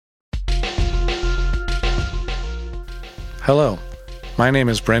Hello, my name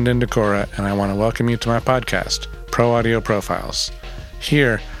is Brendan Decora, and I want to welcome you to my podcast, Pro Audio Profiles.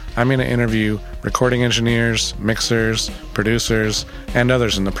 Here, I'm going to interview recording engineers, mixers, producers, and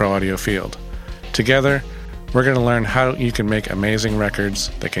others in the pro audio field. Together, we're going to learn how you can make amazing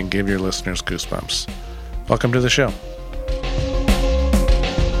records that can give your listeners goosebumps. Welcome to the show.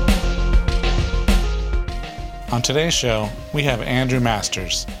 On today's show, we have Andrew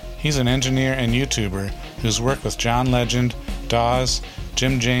Masters. He's an engineer and YouTuber who's worked with John Legend, Dawes,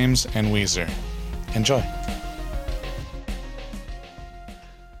 Jim James, and Weezer. Enjoy.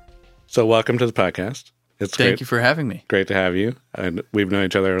 So welcome to the podcast. Thank you for having me. Great to have you. And we've known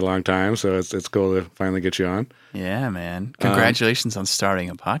each other a long time, so it's cool to finally get you on. Yeah, man. Congratulations on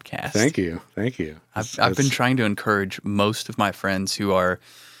starting a podcast. Thank you. I've been trying to encourage most of my friends who are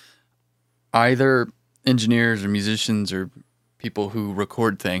either engineers or musicians or people who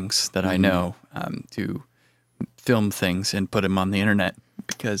record things that I know to film things and put them on the internet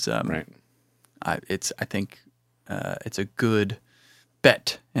because I think it's a good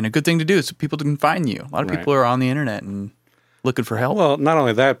bet and a good thing to do so people can find you. A lot of people are on the internet and looking for help. Well, not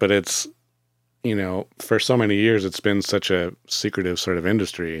only that, but it's, for so many years it's been such a secretive sort of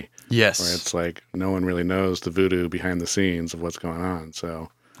industry. Yes. Where it's like no one really knows the voodoo behind the scenes of what's going on.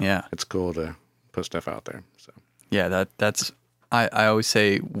 So yeah, it's cool to put stuff out there. So yeah, that's I always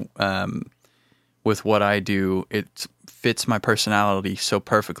say with what I do, it fits my personality so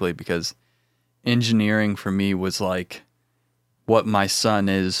perfectly because engineering for me was like what my son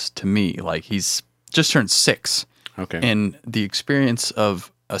is to me. Like he's just turned 6. Okay. And the experience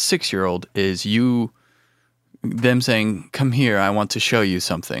of a 6-year-old is them saying, "Come here, I want to show you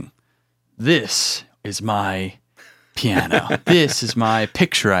something. This is my piano. This is my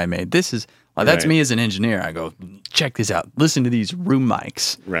picture I made. This is..." That's me as an engineer. I go, check this out. Listen to these room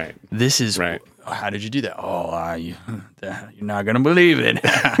mics. Right. This is, how did you do that? Oh, you're not going to believe it.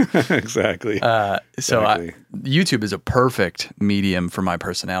 Exactly. YouTube is a perfect medium for my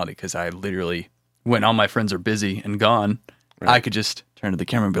personality because I literally, when all my friends are busy and gone, I could just turn to the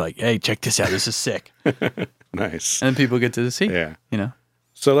camera and be like, "Hey, check this out. This is sick." Nice. And people get to see. Yeah.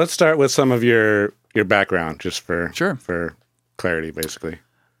 So let's start with some of your background just for clarity, basically.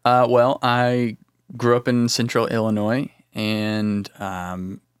 Well, I grew up in Central Illinois, and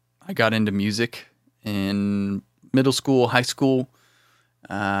I got into music in middle school, high school,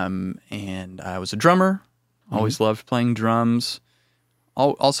 and I was a drummer. Always loved playing drums.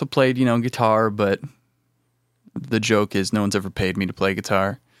 Also played, guitar, but the joke is no one's ever paid me to play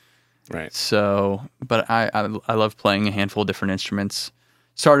guitar. Right. So, but I love playing a handful of different instruments.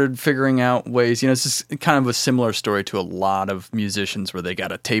 Started figuring out ways, it's just kind of a similar story to a lot of musicians where they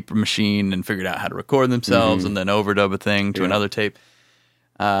got a tape machine and figured out how to record themselves and then overdub a thing to another tape.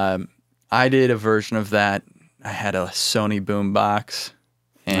 I did a version of that. I had a Sony boombox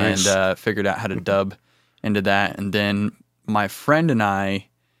and figured out how to dub into that. And then my friend and I,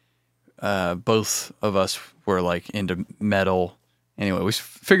 both of us were like into metal. Anyway, we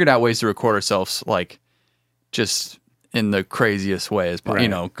figured out ways to record ourselves like just in the craziest way as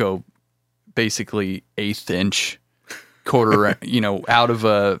go basically 1/8 inch quarter, out of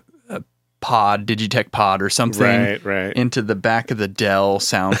a pod, Digitech pod or something, into the back of the Dell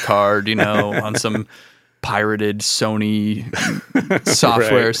sound card, on some pirated Sony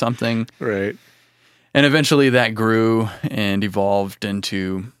software or something. Right. And eventually that grew and evolved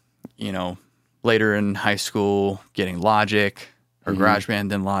into, later in high school, getting Logic or GarageBand,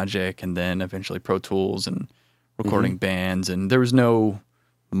 then Logic, and then eventually Pro Tools and recording bands, and there was no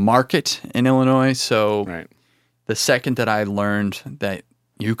market in Illinois. So the second that I learned that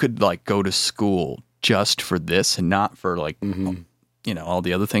you could like go to school just for this and not for like, all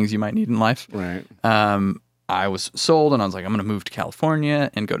the other things you might need in life. Right. I was sold and I was like, I'm going to move to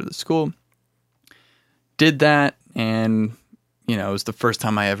California and go to the school. Did that. And, it was the first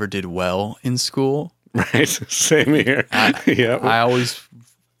time I ever did well in school. Right. Same here. I always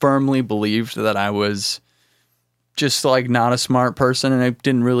firmly believed that I was just like not a smart person, and it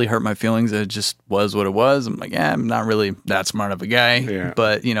didn't really hurt my feelings. It just was what it was. I'm like, I'm not really that smart of a guy,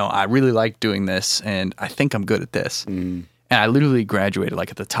 but I really like doing this, and I think I'm good at this. And I literally graduated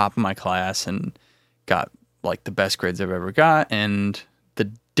like at the top of my class and got like the best grades I've ever got. And the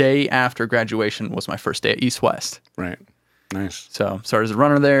day after graduation was my first day at East West. Right. Nice. So started as a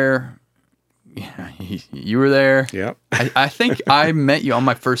runner there. Yeah, you were there. Yep. I think I met you on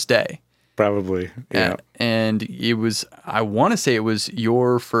my first day. Probably. Yeah. And it was, I want to say it was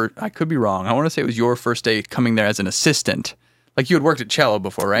your first, I could be wrong. I want to say it was your first day coming there as an assistant. Like you had worked at Cello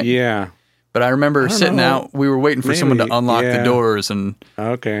before, right? Yeah. But I remember sitting out, we were waiting for someone to unlock the doors and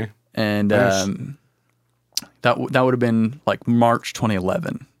okay. And nice. That would have been like March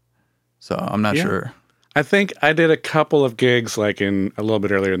 2011. So I'm not sure. I think I did a couple of gigs like in a little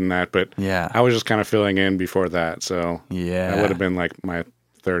bit earlier than that, but I was just kind of filling in before that. So that would have been like my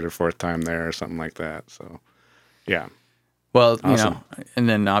third or fourth time there or something like that. So yeah. Well, awesome. And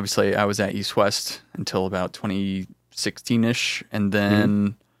then obviously I was at East West until about 2016-ish. And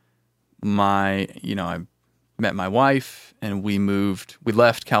then I met my wife and we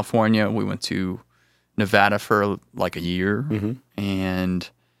left California. We went to Nevada for like a year. And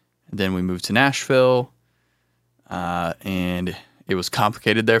then we moved to Nashville. And it was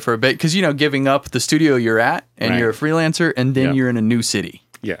complicated there for a bit because, giving up the studio you're at and you're a freelancer and then you're in a new city.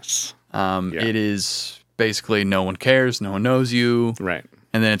 Yes. It is basically no one cares, no one knows you. Right.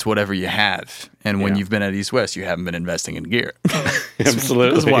 And then it's whatever you have. And when you've been at East West, you haven't been investing in gear.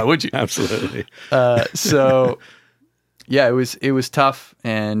 Absolutely. Why would you? Absolutely. So, yeah, it was tough.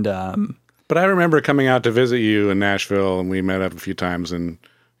 And but I remember coming out to visit you in Nashville, and we met up a few times, and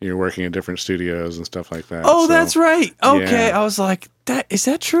you're working at different studios and stuff like that. Oh, so, that's right. Okay. Yeah. I was like, is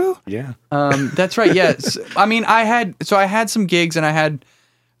that true? Yeah. That's right. Yes. I mean, I had some gigs and I had,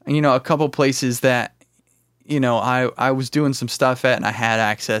 a couple places that, I was doing some stuff at and I had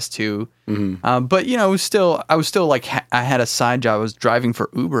access to. But, I was still like, I had a side job. I was driving for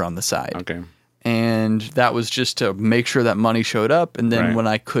Uber on the side. Okay. And that was just to make sure that money showed up. And then when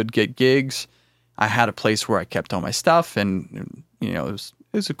I could get gigs, I had a place where I kept all my stuff and,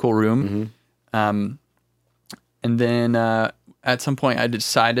 it was a cool room. And then at some point I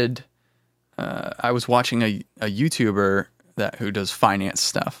decided I was watching a YouTuber who does finance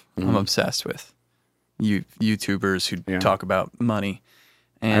stuff. I'm obsessed with YouTubers who talk about money.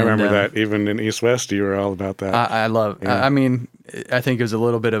 And, I remember that even in East West, you were all about that. I love. I mean, I think it was a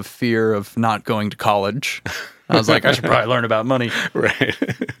little bit of fear of not going to college. I was like, I should probably learn about money, right?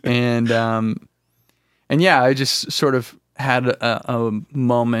 And yeah, I just sort of had a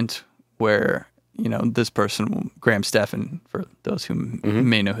moment where this person, Graham Stephan, for those who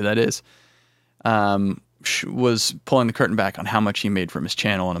may know who that is, was pulling the curtain back on how much he made from his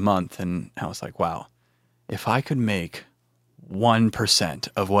channel in a month, and I was like, wow, if I could make 1%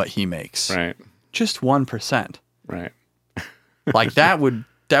 of what he makes, right, just 1%, right, like that would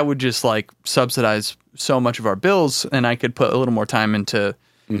just like subsidize so much of our bills, and I could put a little more time into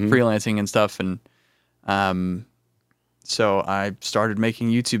freelancing and stuff, and so I started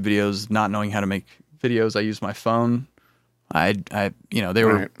making YouTube videos, not knowing how to make videos. I used my phone. They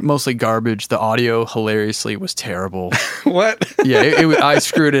were mostly garbage. The audio, hilariously, was terrible. What? Yeah, I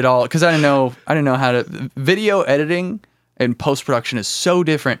screwed it all because I didn't know how to. Video editing and post production is so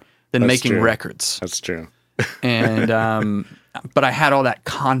different than making records. That's true. And but I had all that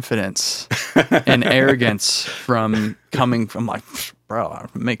confidence and arrogance from coming from like, bro, I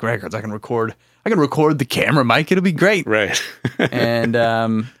make records. I can record the camera mic. It'll be great. Right. And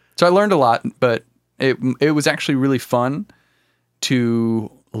so I learned a lot, but it was actually really fun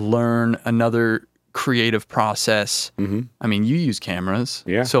to learn another creative process. I mean, you use cameras.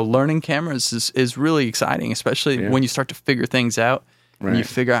 Yeah. So learning cameras is really exciting, especially when you start to figure things out and you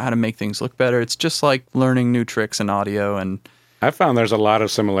figure out how to make things look better. It's just like learning new tricks in audio. And I found there's a lot of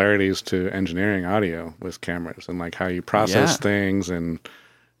similarities to engineering audio with cameras and like how you process things, and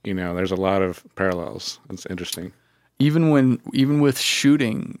there's a lot of parallels. It's interesting. Even with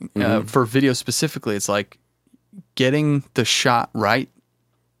shooting for video specifically, it's like getting the shot right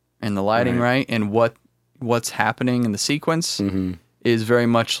and the lighting right and what's happening in the sequence is very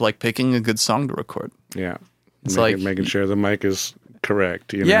much like picking a good song to record. Yeah, it's making sure the mic is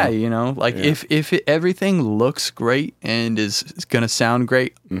correct. If everything looks great and is going to sound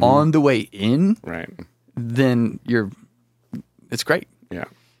great on the way in, then it's great. Yeah.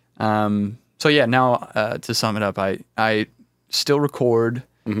 So yeah, now to sum it up, I still record,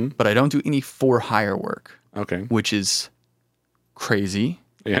 but I don't do any for hire work. Okay. Which is crazy.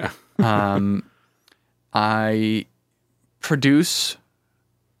 Yeah. I produce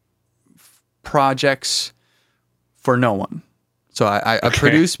projects for no one. So I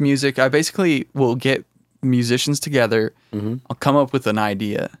produce music. I basically will get musicians together. I'll come up with an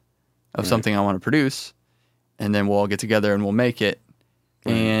idea of something I want to produce, and then we'll all get together and we'll make it.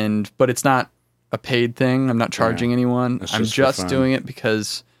 But it's not a paid thing. I'm not charging anyone. I'm just doing it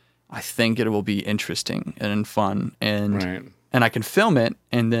because I think it will be interesting and fun, and I can film it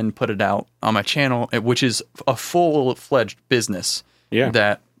and then put it out on my channel, which is a full-fledged business. Yeah.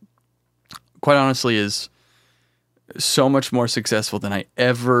 That, quite honestly, is so much more successful than I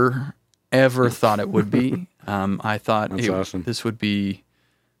ever thought it would be. I thought this would be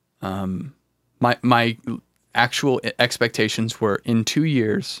my actual expectations were in 2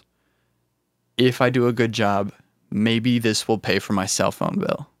 years. if I do a good job, maybe this will pay for my cell phone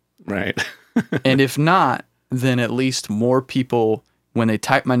bill. Right. And if not, then at least more people, when they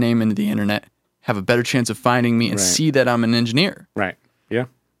type my name into the internet, have a better chance of finding me and see that I'm an engineer. Right. Yeah.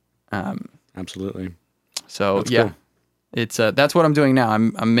 Absolutely. So That's yeah, cool. it's that's what I'm doing now.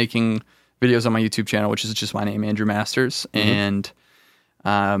 I'm making videos on my YouTube channel, which is just my name, Andrew Masters, and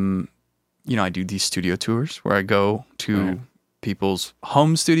I do these studio tours where I go to people's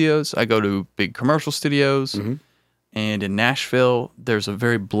home studios. I go to big commercial studios, and in Nashville, there's a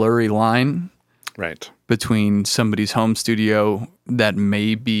very blurry line between somebody's home studio that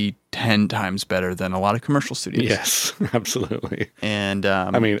may be 10 times better than a lot of commercial studios. Yes, absolutely. And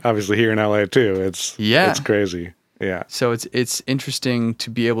I mean, obviously here in LA too, it's crazy. Yeah. So it's interesting to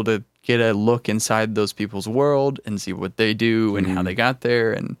be able to get a look inside those people's world and see what they do and how they got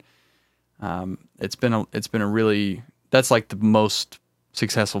there. And it's been a really, that's like the most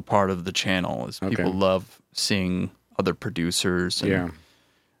successful part of the channel is people love seeing other producers and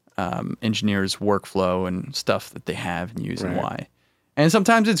engineers' workflow and stuff that they have and use and why. And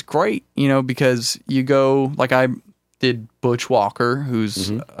sometimes it's great, because you go, like I did Butch Walker, who's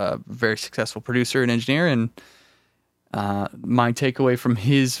a very successful producer and engineer, and my takeaway from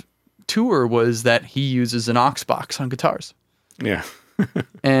his tour was that he uses an aux box on guitars. Yeah.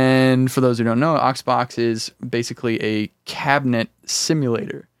 And for those who don't know, aux box is basically a cabinet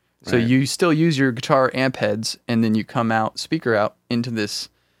simulator. So you still use your guitar amp heads, and then you come out, speaker out, into this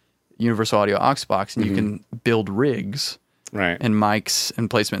Universal Audio aux box, and you can build rigs and mics and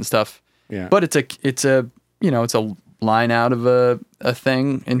placement and stuff. Yeah. But it's a line out of a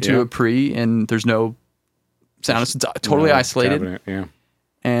thing into a pre, and there's no sound. It's totally isolated. Cabinet, yeah.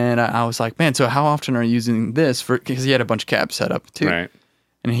 And I was like, man, so how often are you using this? Because he had a bunch of cabs set up too. Right.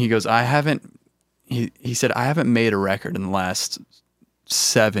 And he goes, he said, I haven't made a record in the last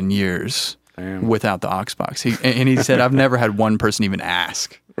 7 years without the aux box. And he said, I've never had one person even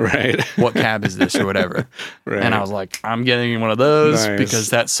ask, what cab is this or whatever. And I was like, I'm getting one of those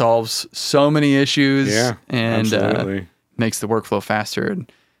because that solves so many issues and makes the workflow faster.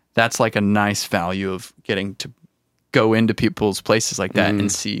 And that's like a nice value of getting to go into people's places like that and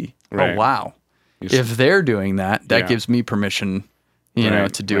see, oh, wow. If they're doing that, that gives me permission,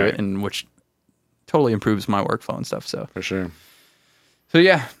 to do it, and which totally improves my workflow and stuff. So for sure. So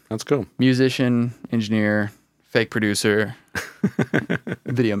yeah, that's cool. Musician, engineer, fake producer,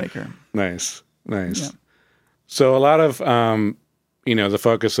 video maker. Nice. Yeah. So a lot of the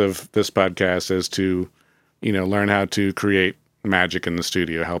focus of this podcast is to learn how to create magic in the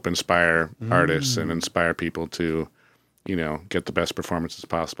studio, help inspire artists and inspire people to get the best performances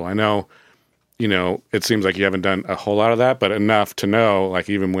possible. I know it seems like you haven't done a whole lot of that, but enough to know, like,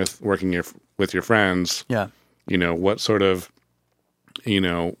 even with working with your friends, what sort of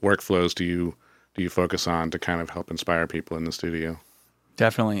workflows do you focus on to kind of help inspire people in the studio?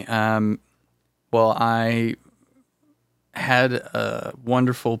 Definitely. Well, I had a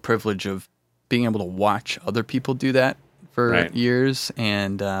wonderful privilege of being able to watch other people do that for years,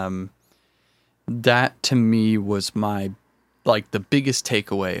 and that to me was the biggest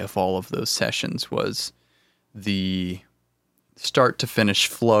takeaway of all of those sessions was the start to finish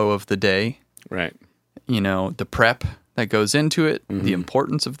flow of the day. Right. The prep that goes into it, the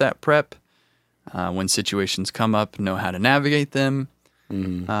importance of that prep, when situations come up, know how to navigate them.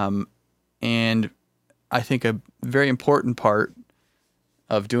 And I think a very important part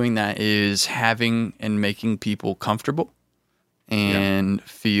of doing that is having and making people comfortable and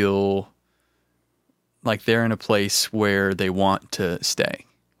feel like they're in a place where they want to stay.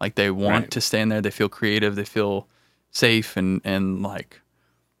 Like they want to stay in there. They feel creative. They feel safe and like,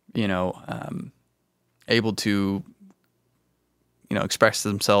 able to, express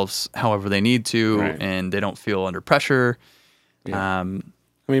themselves however they need to, and they don't feel under pressure. Yeah.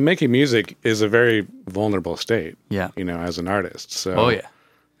 Making music is a very vulnerable state, as an artist. So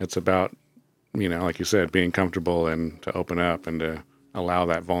it's about, like you said, being comfortable and to open up and to allow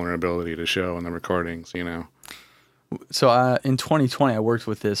that vulnerability to show in the recordings, So in 2020, I worked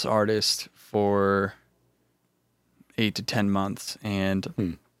with this artist for 8 to 10 months,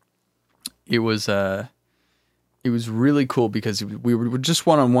 and it was really cool because we were just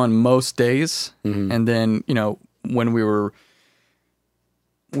one-on-one most days, and then when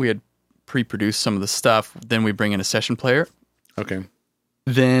we had pre-produced some of the stuff, then we bring in a session player. Okay.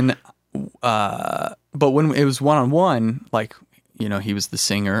 Then, but when it was one-on-one, like, he was the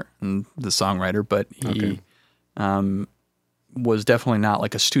singer and the songwriter, but he was definitely not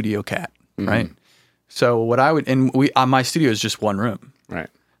like a studio cat, right? So what I would, and my studio is just one room. Right.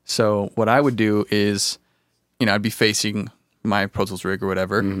 So what I would do is, I'd be facing my Pro Tools rig or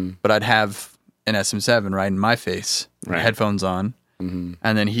whatever, but I'd have an SM7 right in my face, Right. headphones on, and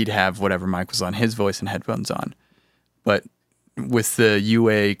then he'd have whatever mic was on his voice and headphones on. But with the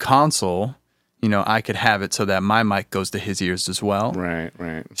UA console, I could have it so that my mic goes to his ears as well. Right.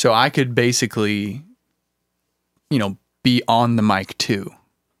 So I could basically, be on the mic too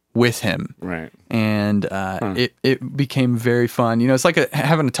with him. Right. And it became very fun. It's like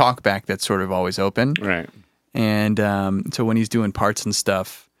having a talk back that's sort of always open. Right. And so when he's doing parts and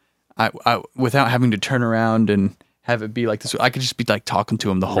stuff, I without having to turn around and have it be like this, I could just be like talking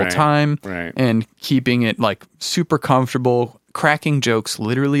to him the whole time, Right. and keeping it like super comfortable, cracking jokes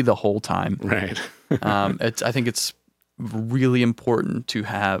literally the whole time. Right. I think it's really important to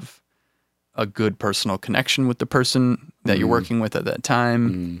have a good personal connection with the person that you're working with at that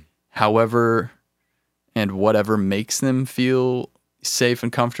time, however and whatever makes them feel safe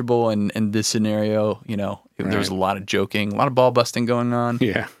and comfortable. And in this scenario, there was a lot of joking, a lot of ball busting going on.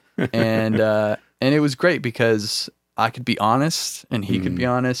 Yeah. and it was great because I could be honest and he could be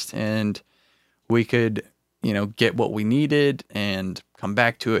honest, and we could, get what we needed and come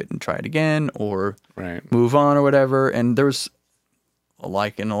back to it and try it again, or Right. move on or whatever. And there's,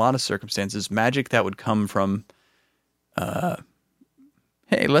 like in a lot of circumstances, magic that would come from,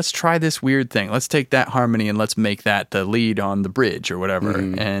 hey, let's try this weird thing. Let's take that harmony and let's make that the lead on the bridge or whatever.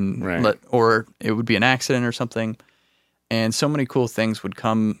 And Right. or it would be an accident or something. And so many cool things would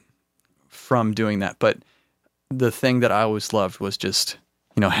come from doing that. But the thing that I always loved was just,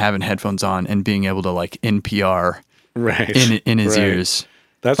 having headphones on and being able to like NPR Right. in his Right. ears.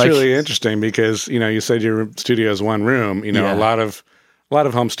 That's Like- really interesting because, you said your studio is one room. Yeah. A lot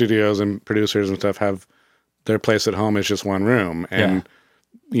of home studios and producers and stuff have their place at home is just one room. And,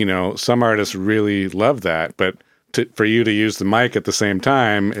 some artists really love that. But for you to use the mic at the same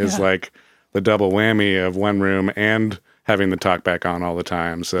time is like the double whammy of one room and having the talk back on all the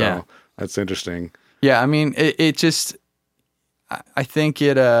time. So that's interesting. Yeah, I mean, it just, I think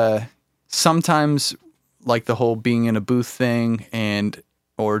it, sometimes like the whole being in a booth thing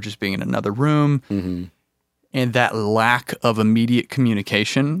or just being in another room and that lack of immediate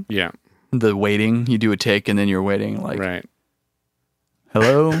communication, Yeah. the waiting, you do a take and then you're waiting like, Right.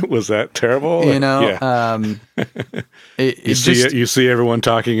 hello, Was that terrible? Yeah. You see everyone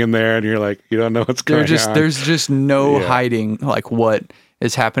talking in there and you're like, you don't know what's going on. there's just no hiding like what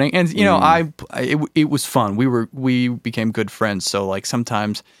is happening. And it was fun. We became good friends. So like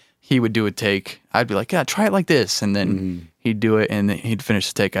sometimes he would do a take, I'd be like, yeah, try it like this, and then he'd do it, and then he'd finish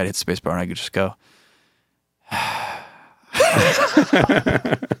the take, I'd hit the space bar, and I could just go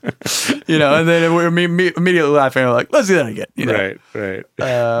and then we're immediately laughing, we're like, let's do that again. Right.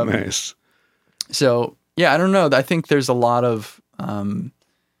 Nice. So yeah, I don't know, I think there's a lot of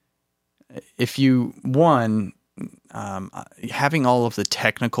if you having all of the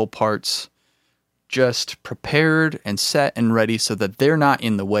technical parts just prepared and set and ready so that they're not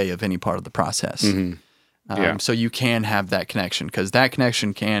in the way of any part of the process. So you can have that connection, because that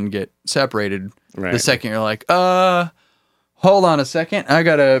connection can get separated the second you're like, hold on a second, I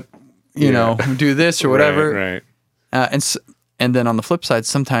gotta, do this or whatever. Right. And then on the flip side,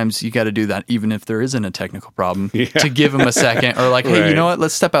 sometimes you got to do that even if there isn't a technical problem to give them a second, or like, hey, you know what?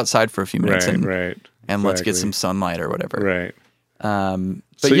 Let's step outside for a few minutes and let's get some sunlight or whatever. Right.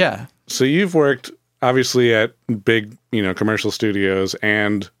 But yeah. So you've worked obviously at big, commercial studios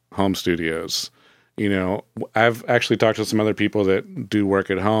and home studios. I've actually talked to some other people that do work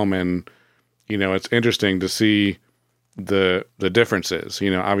at home, and, it's interesting to see the differences.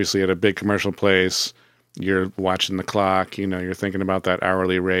 Obviously at a big commercial place, you're watching the clock, you're thinking about that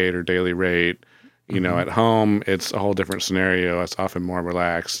hourly rate or daily rate. At home, it's a whole different scenario. It's often more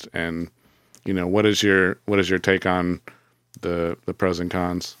relaxed. And, what is your take on the pros and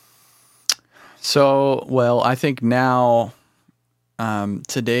cons? So, well, I think now,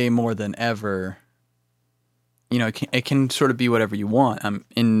 today more than ever, it can sort of be whatever you want.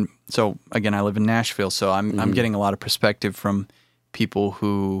 So again, I live in Nashville, so I'm getting a lot of perspective from people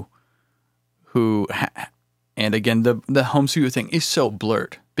who and again, the home studio thing is so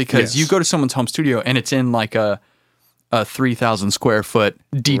blurred, because you go to someone's home studio and it's in like a 3,000 square foot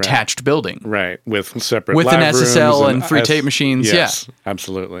detached building. Right. With separate with live an SSL rooms and 3 tape machines. Yes,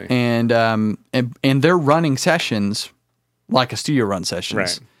 absolutely. And they're running sessions like a studio run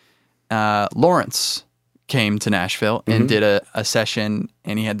sessions. Right. Lawrence came to Nashville and did a session,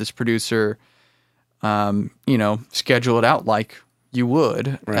 and he had this producer, schedule it out like you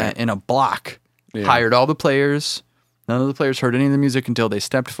would in a block. Yeah. Hired all the players. None of the players heard any of the music until they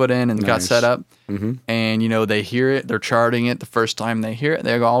stepped foot in and got set up. And, they hear it. They're charting it. The first time they hear it,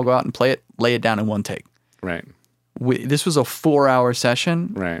 they all go out and play it, lay it down in one take. Right. This was a 4-hour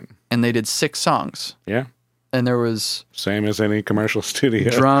session. Right. and they did 6 songs. Yeah. And there was Same as any commercial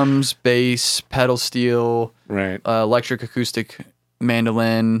studio. drums, bass, pedal steel, Right. electric acoustic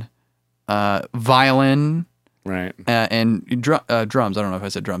mandolin, violin, Right. and drums. I don't know if I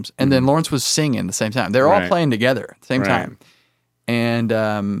said drums. And then Lawrence was singing at the same time. They're all Right. playing together at the same time. And,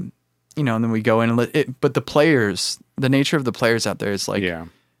 and then we go in and but the players, the nature of the players out there is like, Yeah.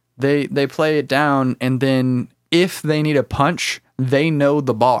 they play it down, and then if they need a punch, they know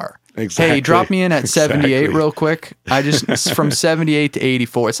the bar. Exactly. Hey, drop me in at 78 Exactly. real quick. I just from 78 to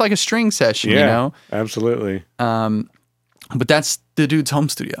 84. It's like a string session, Yeah. you know. Absolutely. But that's the dude's home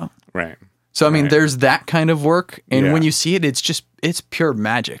studio. Right. So I mean, Right. there's that kind of work, and Yeah. when you see it, it's pure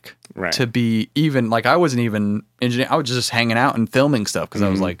magic. Right. To be even like I wasn't even engineering. I was just hanging out and filming stuff because I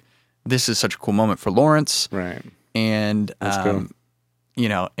was like, this is such a cool moment for Lawrence. Right. And cool. you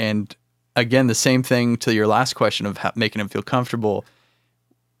know, and again, the same thing to your last question of making him feel comfortable.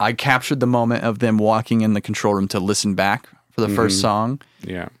 I captured the moment of them walking in the control room to listen back for the first song.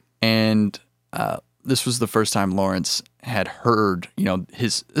 Yeah. And this was the first time Lawrence had heard, you know,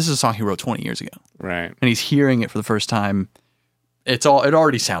 this is a song he wrote 20 years ago. Right. And he's hearing it for the first time. It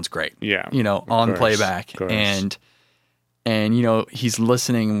already sounds great. Yeah. You know, on course, playback. of course. And you know, he's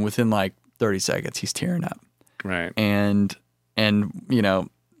listening, and within like 30 seconds he's tearing up. Right. And you know,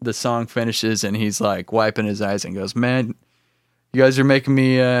 the song finishes and he's like wiping his eyes and goes, "Man, you guys are making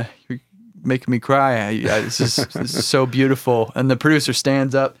me cry. This is so beautiful." And the producer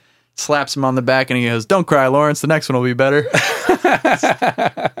stands up, slaps him on the back, and he goes, "Don't cry, Lawrence. The next one will be better."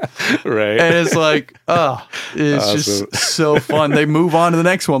 Right. And it's like, oh, it's Awesome. just so fun. They move on to the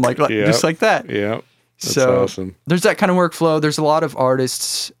next one, Yep. just like that. Yep. That's So awesome. there's that kind of workflow. There's a lot of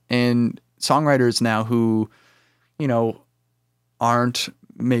artists and songwriters now who, you know, aren't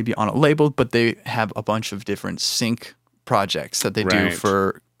maybe on a label, but they have a bunch of different sync projects that they do Right.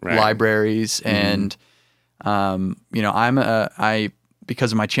 for Right. libraries. And, you know,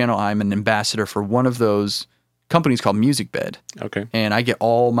 because of my channel, I'm an ambassador for one of those companies called MusicBed. Okay. And I get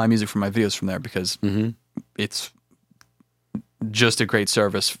all my music from my videos from there because it's just a great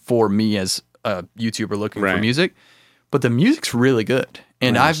service for me as a YouTuber looking for Right. music. But the music's really good.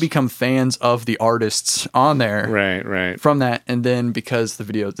 And Nice. I've become fans of the artists on there Right. Right. from that. And then because the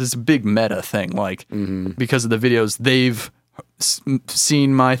videos, this is a big meta thing. Like, because of the videos, they've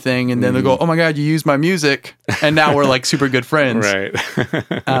seen my thing and then they'll go, "Oh my God, you used my music." And now we're like super good friends. Right.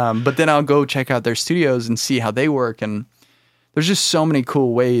 But then I'll go check out their studios and see how they work. And there's just so many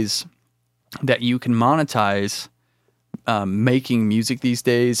cool ways that you can monetize making music these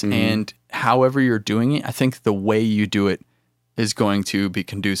days. And however you're doing it, I think the way you do it is going to be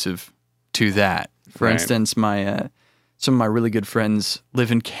conducive to that. For Right. instance, some of my really good friends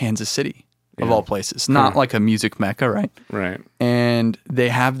live in Kansas City, of all places. Not like a music mecca, right? Right. And they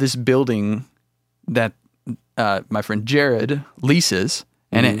have this building that my friend Jared leases,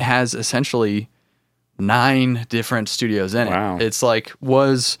 and it has essentially 9 different studios in it. Wow. It's like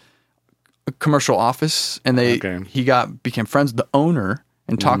was a commercial office, and he became friends with the owner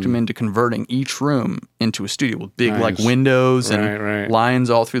and talked him into converting each room into a studio with big like Nice. windows and Right. lines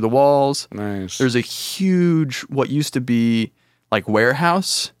all through the walls. Nice. There's a huge, what used to be like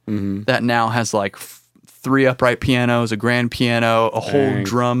warehouse that now has like 3 upright pianos, a grand piano, a whole Dang.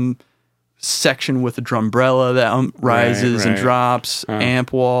 drum section with a drumbrella that rises and right. drops,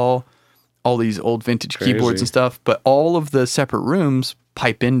 amp wall, all these old vintage keyboards Crazy. and stuff. But all of the separate rooms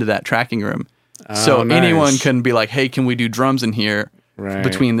pipe into that tracking room. So nice. anyone can be like, "Hey, can we do drums in here Right.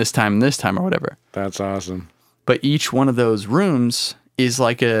 between this time and this time," or whatever. That's awesome. But each one of those rooms is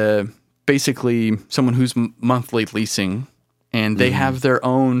like basically someone who's monthly leasing, and they have their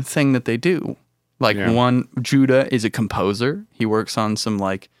own thing that they do. Like Judah is a composer. He works on some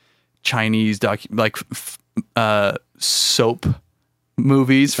like Chinese soap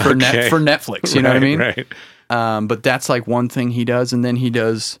movies for for Netflix. You know what I mean? Right. But that's like one thing he does, and then he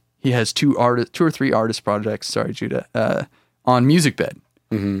has 2 or 3 artist projects. Sorry, Judah, on MusicBed.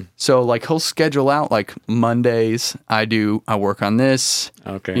 So like he'll schedule out like Mondays I work on this.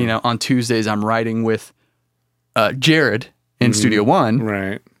 Okay. You know, on Tuesdays I'm writing with Jared in Studio One.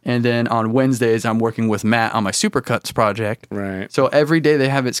 Right. And then on Wednesdays I'm working with Matt on my Supercuts project. Right. So every day they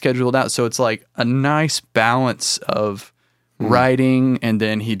have it scheduled out. So it's like a nice balance of writing, and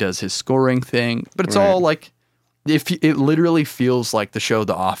then he does his scoring thing. But it's all like, it literally feels like the show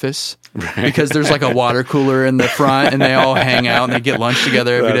The Office, because there's like a water cooler in the front and they all hang out and they get lunch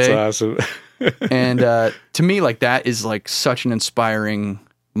together every day. That's awesome. And to me, like that is like such an inspiring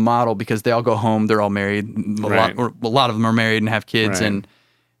model, because they all go home, they're all married. A lot of them are married and have kids, Right.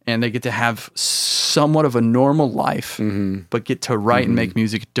 and they get to have somewhat of a normal life, but get to write and make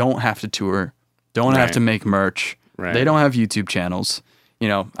music, don't have to tour, don't have to make merch. Right. They don't have YouTube channels. You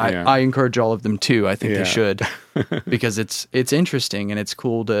know, I encourage all of them too. I think they should, because it's interesting and it's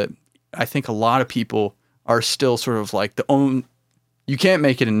cool to, I think a lot of people are still sort of like you can't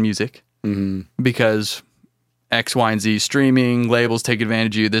make it in music because X, Y, and Z streaming, labels take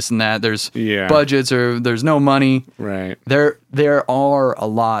advantage of you, this and that. There's budgets or there's no money. Right. There are a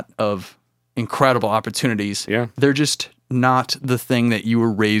lot of incredible opportunities. Yeah. They're just not the thing that you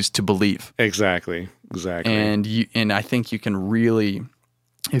were raised to believe. Exactly. And I think you can really,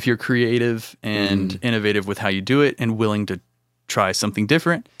 if you're creative and innovative with how you do it and willing to try something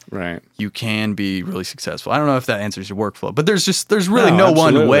different, right, you can be really successful. I don't know if that answers your workflow, but there's really no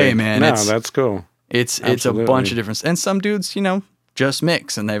one way, man. No, that's cool. It's a bunch of different, and some dudes, you know, just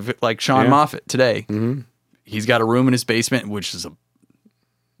mix, and they've like Sean Moffitt today. He's got a room in his basement, which is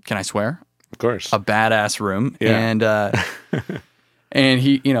can I swear? Of course, a badass room, and and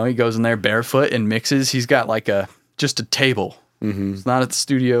he, you know, he goes in there barefoot and mixes. He's got like just a table. It's not at the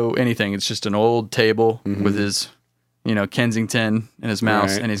studio, anything. It's just an old table with his, you know, Kensington and his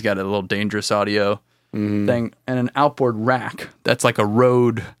mouse, and he's got a little Dangerous Audio thing and an outboard rack that's like a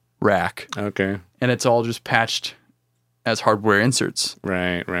Rode rack. Okay. And it's all just patched as hardware inserts.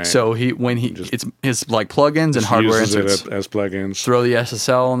 Right. So it's his like plugins and hardware inserts as plugins. Throw the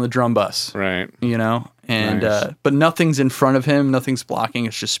SSL on the drum bus. Right. You know, and but nothing's in front of him, nothing's blocking.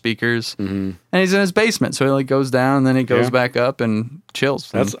 It's just speakers, and he's in his basement. So he like goes down, and then he goes back up and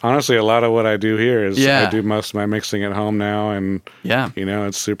chills. That's honestly a lot of what I do here. Is I do most of my mixing at home now, and you know,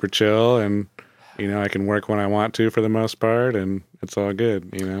 it's super chill, and you know, I can work when I want to for the most part, and it's all good.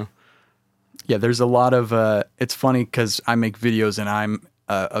 You know. Yeah, there's a lot of. It's funny because I make videos, and I'm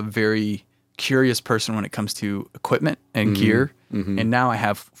a very curious person when it comes to equipment and gear. And now I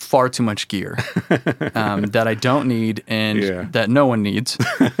have far too much gear that I don't need and that no one needs.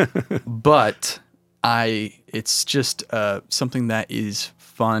 But it's just something that is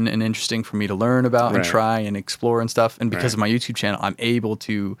fun and interesting for me to learn about and try and explore and stuff. And because of my YouTube channel, I'm able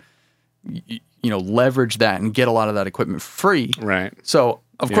to, you know, leverage that and get a lot of that equipment free. Right. So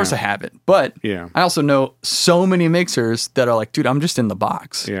of course I have it, but I also know so many mixers that are like, dude, I'm just in the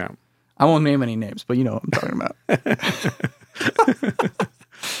box. Yeah. I won't name any names, but you know what I'm talking about.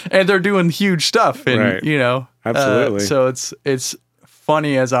 And they're doing huge stuff, and you know, absolutely. So it's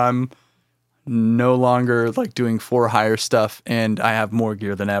funny as I'm no longer like doing for hire stuff, and I have more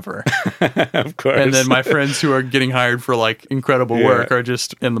gear than ever. Of course. And then my friends who are getting hired for like incredible work are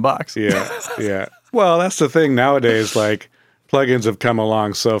just in the box. Yeah. Well, that's the thing nowadays. Like plugins have come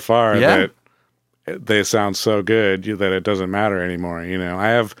along so far that they sound so good that it doesn't matter anymore. You know, I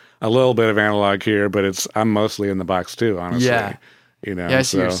have a little bit of analog here, but I'm mostly in the box too, honestly. Yeah. You know, I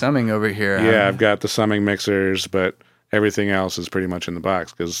see your summing over here. Yeah, I've got the summing mixers, but everything else is pretty much in the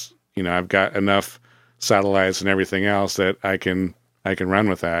box because, you know, I've got enough satellites and everything else that I can run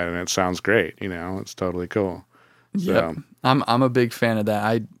with that, and it sounds great. You know, it's totally cool. Yeah, so. I'm a big fan of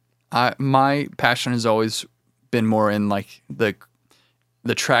that. My passion has always been more in like the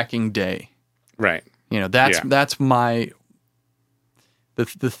tracking day. Right. You know, that's my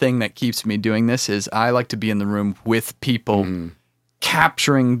the thing that keeps me doing this is I like to be in the room with people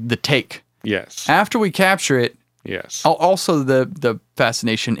capturing the take. Yes. After we capture it. Yes. Also the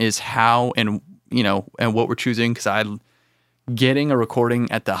fascination is how and you know and what we're choosing because getting a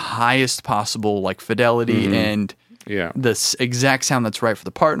recording at the highest possible like fidelity and the exact sound that's right for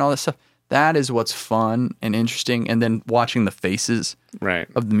the part and all that stuff. That is what's fun and interesting, and then watching the faces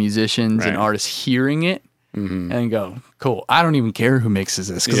of the musicians and artists hearing it and go, cool, I don't even care who mixes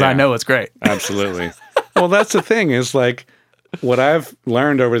this because I know it's great. Absolutely. Well, that's the thing is like what I've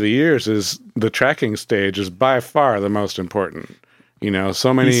learned over the years is the tracking stage is by far the most important. You know,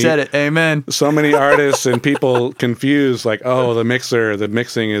 so many... You said it, amen. So many artists and people confuse like, oh, the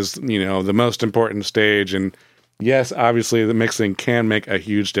mixing is, you know, the most important stage, and yes, obviously the mixing can make a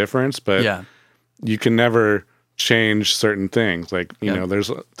huge difference, but you can never change certain things. Like, you know,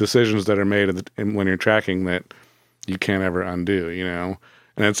 there's decisions that are made when you're tracking that you can't ever undo, you know?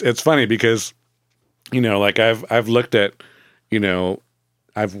 And it's funny because, you know, like I've looked at, you know,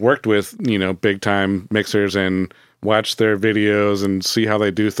 I've worked with, you know, big time mixers and watch their videos and see how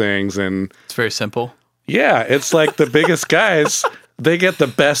they do things. And it's very simple. Yeah. It's like the biggest guys, they get the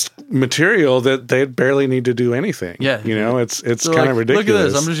best material that they barely need to do anything. Yeah. You know, it's kind of ridiculous. Look at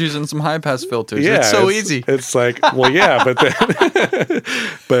this. I'm just using some high pass filters. Yeah, it's so easy. It's like, well, yeah, but then,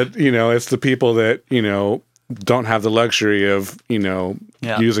 but you know, it's the people that, you know, don't have the luxury of, you know,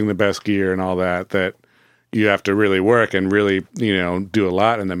 using the best gear and all that, you have to really work and really, do a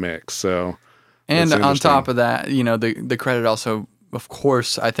lot in the mix. So, and on top of that, the credit also, of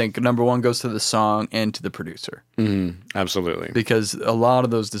course, I think number one goes to the song and to the producer. Absolutely. Because a lot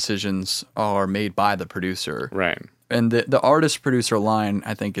of those decisions are made by the producer. Right. And the artist-producer line,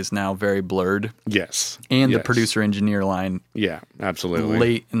 I think, is now very blurred. Yes. And the producer-engineer line, yeah, absolutely,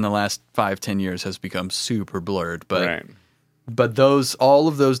 late in the last 5-10 years has become super blurred. But right. But all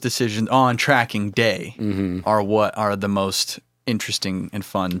of those decisions on tracking day are what are the most interesting and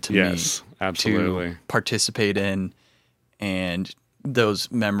fun to me. Absolutely. To participate in, and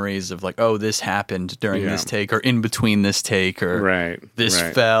those memories of like, oh, this happened during this take, or in between this take, or this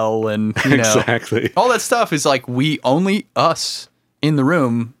fell, and exactly. all that stuff is like us in the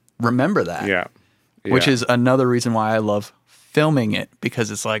room remember that. Yeah. Which is another reason why I love filming it,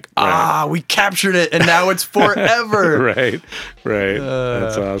 because it's like, we captured it and now it's forever. Right.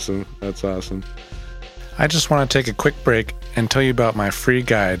 That's awesome. I just want to take a quick break and tell you about my free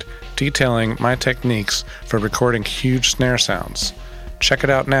guide detailing my techniques for recording huge snare sounds. Check it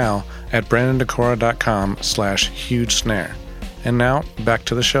out now at brandondecora.com/huge snare. And now back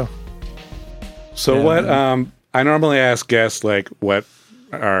to the show. So what I normally ask guests like what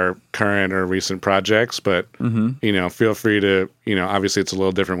are current or recent projects, but feel free to, obviously it's a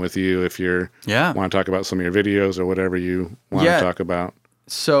little different with you if you want to talk about some of your videos or whatever you want to talk about.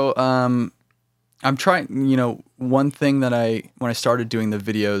 So I'm trying, one thing that when I started doing the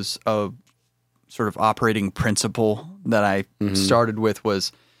videos, of sort of operating principle that I started with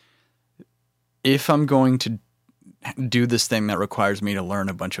was, if I'm going to do this thing that requires me to learn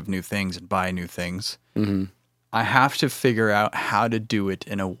a bunch of new things and buy new things, I have to figure out how to do it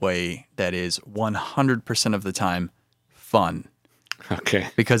in a way that is 100% of the time fun. Okay.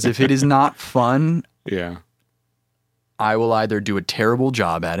 Because if it is not fun, yeah, I will either do a terrible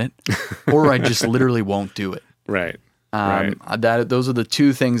job at it, or I just literally won't do it. Right. Those are the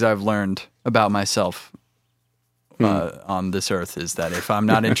two things I've learned about myself on this earth, is that if I'm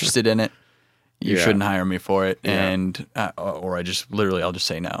not interested in it, you shouldn't hire me for it, and or I'll just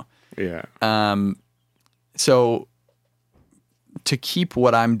say no. Yeah. So to keep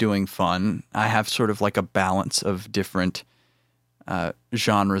what I'm doing fun, I have sort of like a balance of different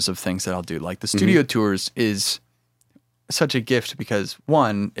genres of things that I'll do. Like the studio tours is such a gift because,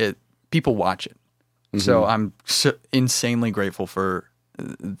 one, people watch it. So I'm insanely grateful for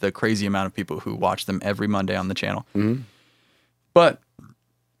the crazy amount of people who watch them every Monday on the channel. But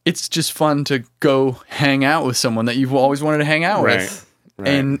it's just fun to go hang out with someone that you've always wanted to hang out with. Right.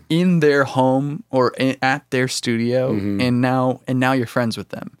 And in their home or at their studio, and now you're friends with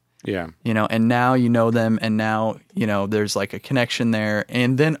them. Yeah. And now you know them, and now, there's like a connection there.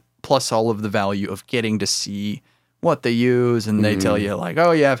 And then plus all of the value of getting to see what they use, and they tell you like,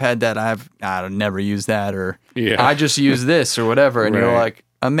 oh yeah, I've had that. I've never used that, or I just use this or whatever. And you're like,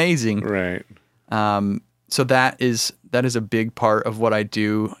 amazing. Right. So that is a big part of what I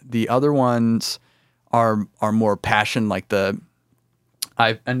do. The other ones are more passion, like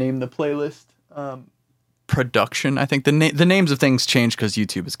I named the playlist production. I think the names of things change because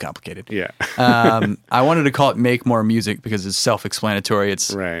YouTube is complicated. Yeah. I wanted to call it Make More Music because it's self-explanatory.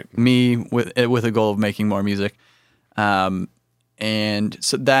 It's me with a goal of making more music. And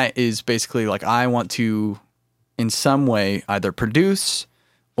so that is basically like, I want to in some way either produce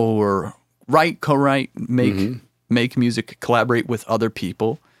or co-write, make music, collaborate with other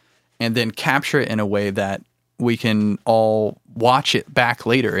people, and then capture it in a way that we can all watch it back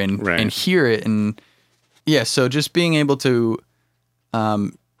later and hear it. And so just being able to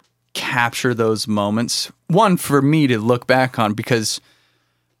capture those moments, one, for me to look back on, because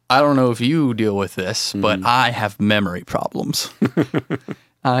I don't know if you deal with this, but I have memory problems.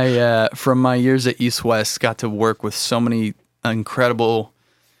 I, from my years at East West, got to work with so many incredible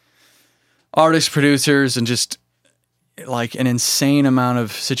artists, producers, and just like an insane amount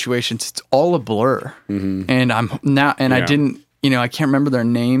of situations. It's all a blur. And I didn't, I can't remember their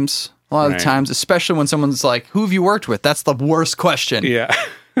names a lot of the times, especially when someone's like, who have you worked with? That's the worst question. Yeah.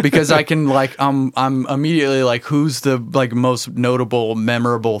 Because I can I'm immediately like, who's the like most notable,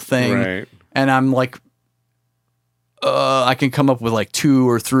 memorable thing? Right. And I'm like, I can come up with like 2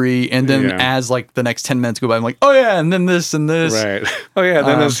 or 3, and then as like the next 10 minutes go by, I'm like, oh yeah, and then this and this. Right. Oh yeah,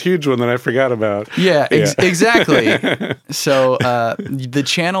 then this huge one that I forgot about. Yeah, exactly. So the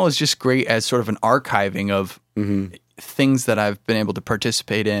channel is just great as sort of an archiving of things that I've been able to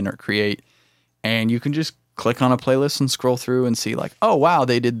participate in or create, and you can just click on a playlist and scroll through and see like, oh wow,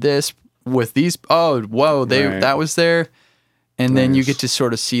 they did this with these. Oh whoa, that was there, and then you get to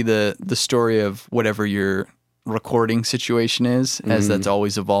sort of see the story of whatever you're recording situation is, as that's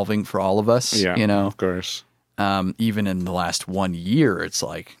always evolving for all of us. Yeah, you know, of course. Even in the last 1 year, it's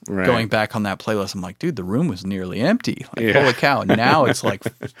like Right. going back on that playlist. I'm like, dude, the room was nearly empty. Like, Yeah. holy cow! Now it's like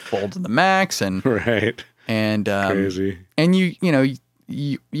full to the max, and Right. Crazy. and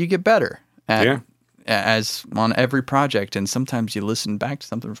you get better at Yeah. as on every project, and sometimes you listen back to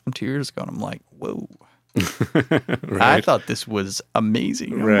something from 2 years ago, and I'm like, whoa. I thought this was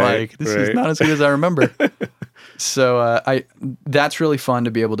amazing. I'm Right, like, this is right. not as good as I remember. So that's really fun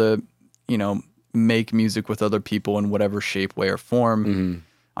to be able to, make music with other people in whatever shape, way, or form. Mm-hmm.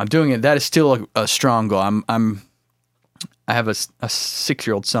 I'm doing it. That is still a strong goal. I have a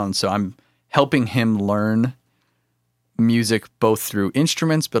 6-year-old son, so I'm helping him learn music both through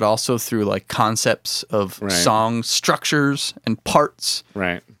instruments, but also through like concepts of Right. song structures and parts,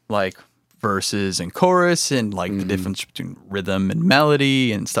 Right. like verses and chorus, and like the difference between rhythm and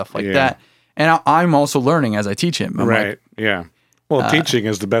melody and stuff like Yeah. that. And I'm also learning as I teach him. I'm Right. like, Yeah. Well, teaching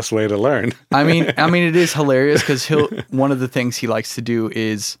is the best way to learn. I mean, it is hilarious because one of the things he likes to do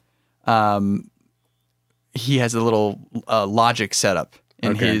is, he has a little Logic setup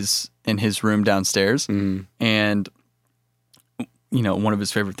in Okay. his room downstairs, Mm-hmm. and one of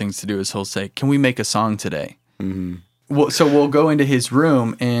his favorite things to do is he'll say, "Can we make a song today?" Mm-hmm. So we'll go into his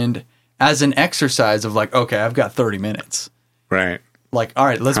room, and as an exercise of like, okay, I've got 30 minutes. Right. Like, all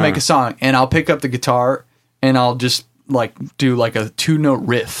right, let's make a song, and I'll pick up the guitar and I'll just like do like a 2-note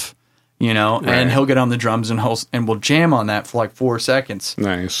riff, Right. and he'll get on the drums and we'll jam on that for like 4 seconds.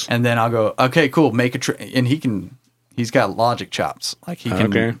 Nice. And then I'll go, okay, cool, make a and he's got Logic chops. Like he can,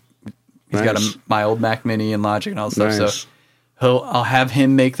 Okay. he's got Nice. my old Mac Mini and Logic and all that stuff. Nice. So I'll have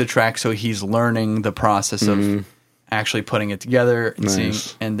him make the track, so he's learning the process of actually putting it together and seeing,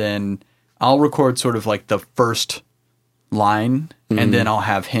 Nice. and then I'll record sort of like the first line, and then I'll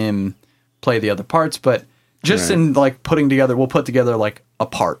have him play the other parts. But just Right. in like putting together, we'll put together like a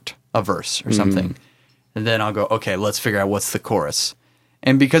part, a verse or something, and then I'll go, okay, let's figure out what's the chorus.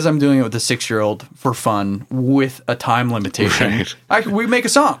 And because I'm doing it with a 6-year-old for fun with a time limitation, Right. we make a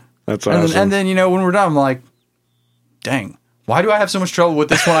song. That's And awesome. then when we're done, I'm like, dang, why do I have so much trouble with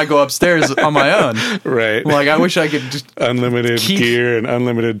this when I go upstairs on my own? Right. Like, I wish I could just Unlimited gear and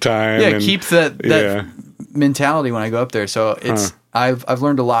unlimited time. and, keep that Yeah. mentality when I go up there. So it's I've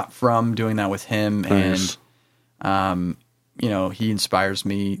learned a lot from doing that with him, Nice. and he inspires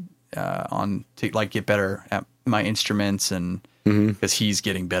me to like get better at my instruments, and because he's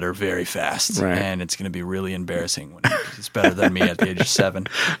getting better very fast, Right. and it's going to be really embarrassing when he's better than me at the age of 7.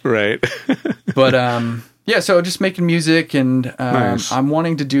 Right. But so just making music, and Nice. I'm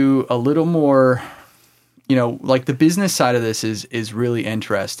wanting to do a little more, like the business side of this is really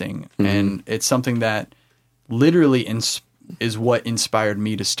interesting, and it's something that literally is what inspired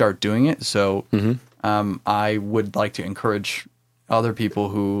me to start doing it. So I would like to encourage other people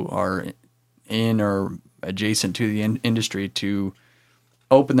who are in or adjacent to the industry to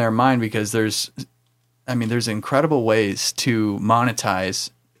open their mind, because there's incredible ways to monetize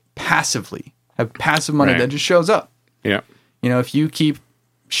passively, have passive money Right. that just shows up. Yeah. If you keep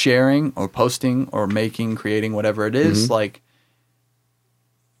sharing or posting or making, creating, whatever it is, like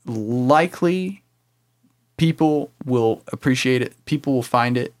likely people will appreciate it. People will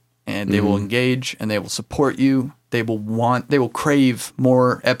find it, and they will engage, and they will support you. They will crave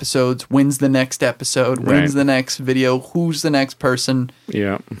more episodes. When's the next episode? When's Right. the next video? Who's the next person?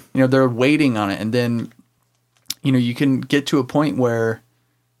 Yeah. They're waiting on it. And then, you can get to a point where,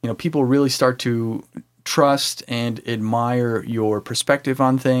 people really start to trust and admire your perspective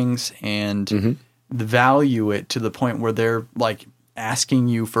on things, and value it to the point where they're like asking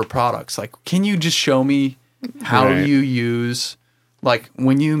you for products. Like, can you just show me how Right. you use, like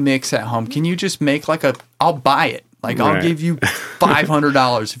when you mix at home, can you just make like I'll buy it. Like I'll Right. give you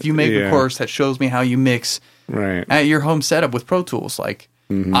 $500 if you make a Yeah. course that shows me how you mix Right. at your home setup with Pro Tools. Like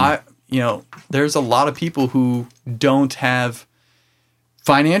there's a lot of people who don't have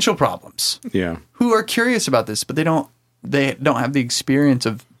financial problems, Yeah. who are curious about this, but they don't have the experience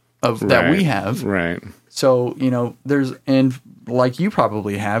of that we Right. have. Right. So, there's, and like you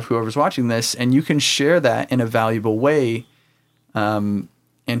probably have, whoever's watching this, and you can share that in a valuable way. And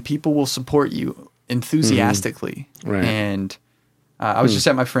people will support you enthusiastically. Right. And I was just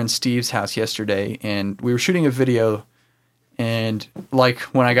at my friend Steve's house yesterday, and we were shooting a video, and like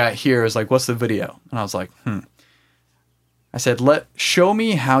when I got here, I was like, what's the video? And I was like, I said, show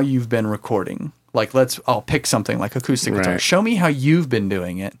me how you've been recording. Like, I'll pick something like acoustic guitar. Right. Show me how you've been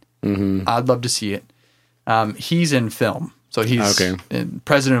doing it. I'd love to see it. He's in film, so he's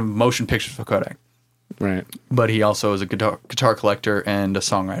president of motion pictures for Kodak. Right. But he also is a guitar collector and a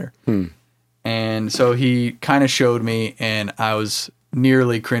songwriter. And so he kind of showed me, and I was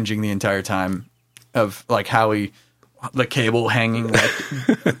nearly cringing the entire time of like how the cable hanging like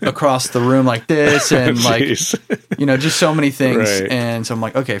across the room like this, and like, just so many things. Right. And so I'm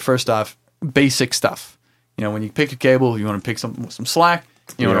like, okay, first off, basic stuff. When you pick a cable, you want to pick some slack,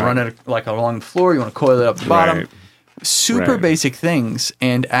 you want to run it like along the floor, you want to coil it up the bottom. Right. Super basic things.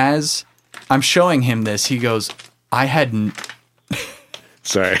 And as I'm showing him this, he goes, I hadn't.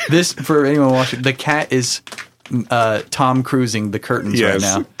 Sorry. This, for anyone watching, the cat is Tom Cruising the curtains right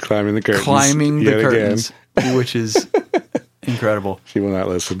now. Climbing the curtains. Climbing the curtains, which is incredible. She will not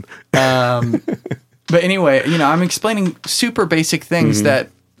listen. But anyway, I'm explaining super basic things that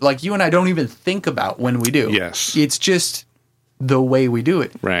like you and I don't even think about when we do. Yes. It's just the way we do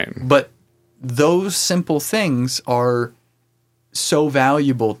it. Right. But those simple things are so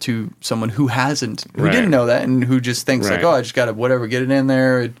valuable to someone who didn't know that, and who just thinks like, oh, I just got to get it in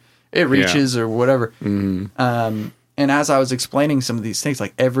there. It reaches or whatever. Mm-hmm. And as I was explaining some of these things,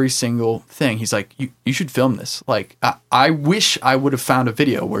 like every single thing, he's like, you should film this. Like, I wish I would have found a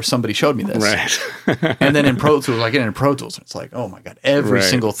video where somebody showed me this. Right. And then in Pro Tools, I get into Pro Tools, it's like, oh my God, every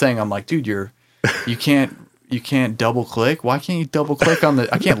single thing. I'm like, dude, you can't double click. Why can't you double click on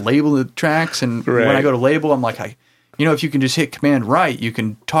I can't label the tracks. And when I go to label, I'm like, if you can just hit Command right, you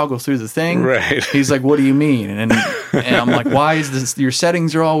can toggle through the thing. Right. He's like, what do you mean? And I'm like, why is this? Your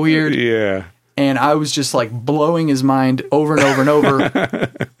settings are all weird. Yeah. And I was just like blowing his mind over and over and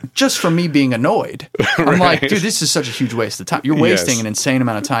over just from me being annoyed. I'm like, dude, this is such a huge waste of time. You're wasting an insane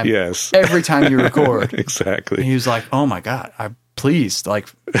amount of time every time you record. Exactly. And he was like, oh my God, please, like,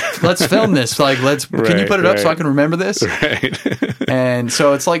 let's film this. Like, can you put it up so I can remember this? Right. And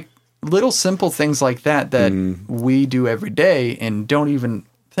so it's like little simple things like that we do every day and don't even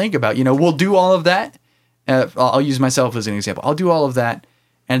think about. We'll do all of that. I'll use myself as an example. I'll do all of that.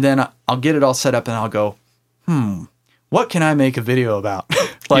 And then I'll get it all set up and I'll go, what can I make a video about?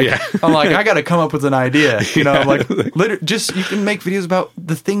 I'm like, I got to come up with an idea. I'm like, you can make videos about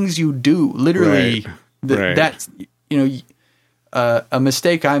the things you do. Literally, that's, a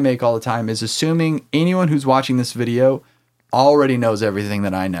mistake I make all the time is assuming anyone who's watching this video already knows everything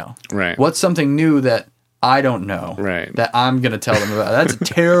that I know. Right. What's something new that I don't know that I'm going to tell them about? That's a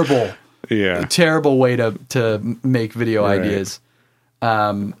terrible way to make video ideas.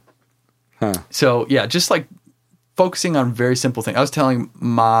 So yeah, just like focusing on very simple things. I was telling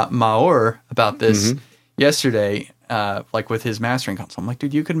Maor about this yesterday, like with his mastering console. I'm like,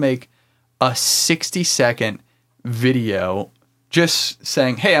 dude, you could make a 60-second video just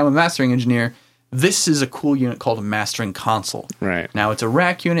saying, hey, I'm a mastering engineer. This is a cool unit called a mastering console. Right. Now it's a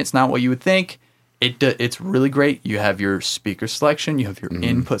rack unit. It's not what you would think. It's really great. You have your speaker selection. You have your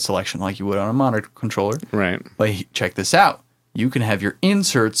input selection like you would on a monitor controller. Right. But check this out. You can have your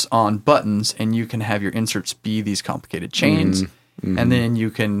inserts on buttons, and you can have your inserts be these complicated chains, and then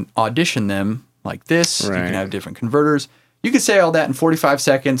you can audition them like this. Right. You can have different converters. You can say all that in 45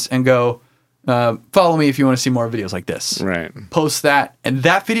 seconds and go, follow me if you want to see more videos like this. Right. Post that, and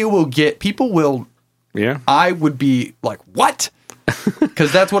that video will get, people will, I would be like, what?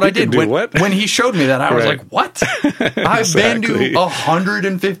 Because that's what I did. When he showed me that, I was like, what? I've been to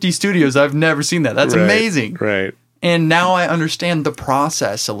 150 studios. I've never seen that. That's amazing. Right. And now I understand the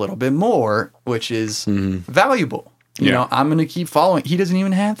process a little bit more, which is valuable. You know, I'm going to keep following. He doesn't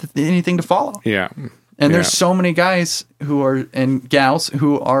even have anything to follow. Yeah. And there's so many guys and gals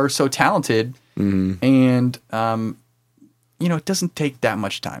who are so talented, and it doesn't take that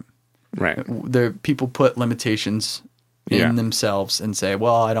much time. Right. People put limitations in themselves and say,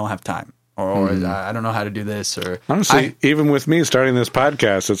 well, I don't have time. Or I don't know how to do this. Or honestly, even with me starting this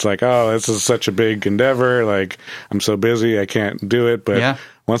podcast, it's like, oh, this is such a big endeavor. Like, I'm so busy, I can't do it. But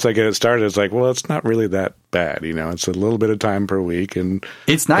once I get it started, it's like, well, it's not really that bad. It's a little bit of time per week, and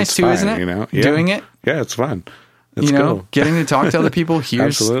it's nice too, isn't it? Doing it, it's fun. It's cool. Getting to talk to other people,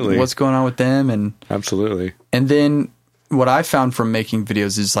 here's what's going on with them, and absolutely. And then what I found from making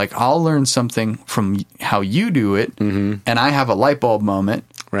videos is like I'll learn something from how you do it, and I have a light bulb moment.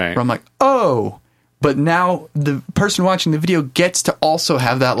 Right. Where I'm like, oh, but now the person watching the video gets to also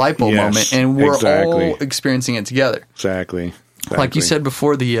have that light bulb moment, and we're all experiencing it together. Exactly. Like you said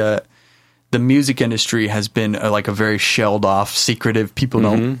before, the music industry has been like a very shelled off, secretive. People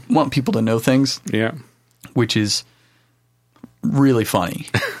don't want people to know things. Yeah. Which is really funny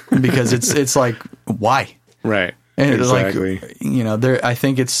because it's like, why? Right. And exactly. I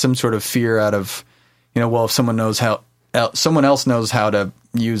think it's some sort of fear out of, well, if someone else knows how to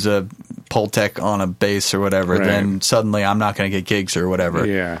use a Pultec on a bass or whatever, then suddenly I'm not going to get gigs or whatever.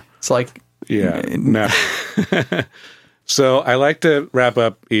 Yeah. It's like... Yeah. No. So I like to wrap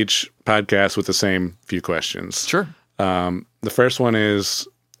up each podcast with the same few questions. Sure. The first one is,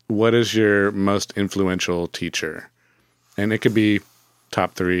 what is your most influential teacher? And it could be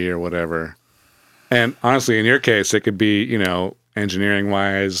top 3 or whatever. And honestly, in your case, it could be, engineering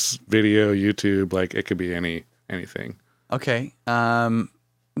wise, video, YouTube, like it could be anything. Okay.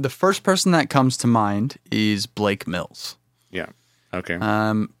 The first person that comes to mind is Blake Mills. Yeah. Okay.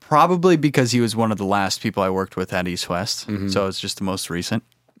 Probably because he was one of the last people I worked with at East West. So it's just the most recent.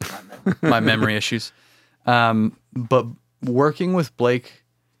 My memory issues. But working with Blake,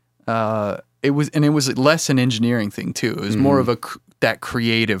 it was less an engineering thing too. It was more of that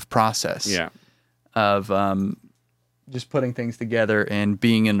creative process. Yeah. Of just putting things together and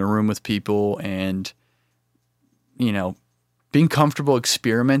being in a room with people and, being comfortable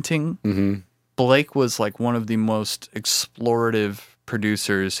experimenting. Mm-hmm. Blake was like one of the most explorative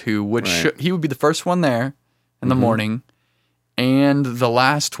producers who would he would be the first one there in the morning and the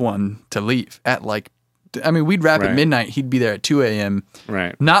last one to leave at we'd wrap at midnight. He'd be there at 2 a.m.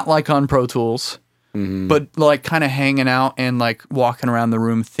 Right. Not like on Pro Tools, but like kind of hanging out and like walking around the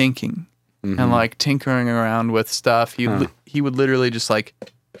room thinking and like tinkering around with stuff. He would literally just like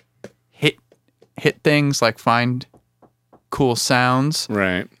hit things, like find cool sounds.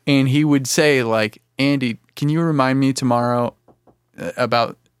 Right. And he would say like, Andy, can you remind me tomorrow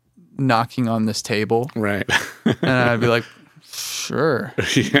about knocking on this table? Right. And I'd be like, sure.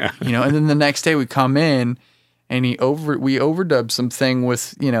 Yeah. And then the next day we come in and we overdubbed something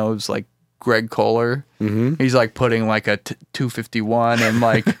with, it was like Greg Kohler. Mm-hmm. He's like putting like a 251 and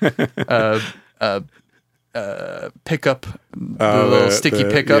like pickup, the little sticky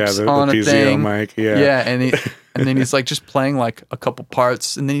pickups on a thing. Mic. Yeah. Yeah. And then he's like just playing like a couple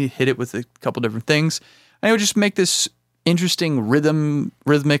parts and then he'd hit it with a couple different things. And he would just make this interesting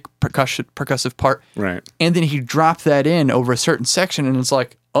rhythmic percussive part. Right. And then he dropped that in over a certain section and it's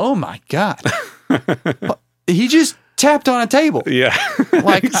like, oh my God. He just tapped on a table. Yeah.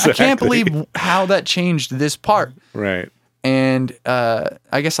 Like, exactly. I can't believe how that changed this part. Right. And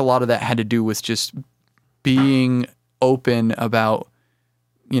I guess a lot of that had to do with just being open about,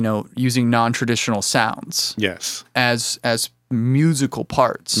 using non-traditional sounds. Yes. As musical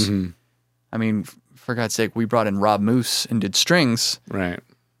parts. Mm-hmm. I mean, for God's sake, we brought in Rob Moose and did strings. Right.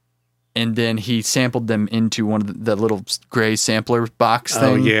 And then he sampled them into one of the little gray sampler box thing.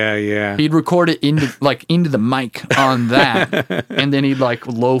 Oh, yeah. He'd record it into the mic on that. And then he'd like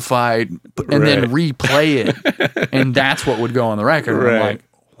lo-fi and then replay it. And that's what would go on the record. And I'm like,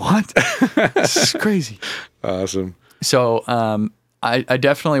 what? This is crazy. Awesome. So I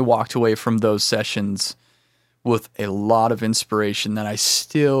definitely walked away from those sessions with a lot of inspiration that I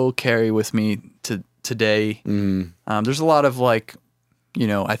still carry with me to today. There's a lot of like,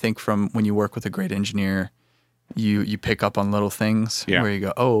 I think from when you work with a great engineer, you pick up on little things where you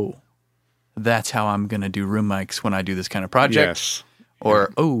go, oh, that's how I'm going to do room mics when I do this kind of project. Yes.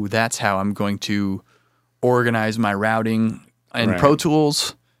 Or, oh, that's how I'm going to organize my routing in Pro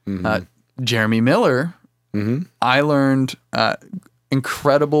Tools. Jeremy Miller, I learned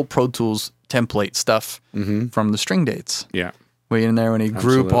incredible Pro Tools template stuff from the string dates. Yeah. Way in there when he'd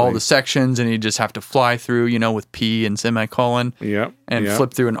group all the sections and he'd just have to fly through, with P and semicolon. Yep. And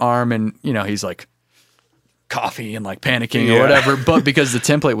flip through an arm and, he's like coffee and like panicking or whatever. But because the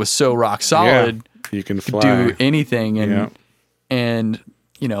template was so rock solid, you can fly. Do anything. And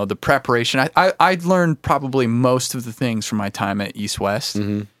the preparation. I learned probably most of the things from my time at East West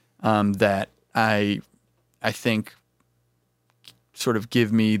that I think sort of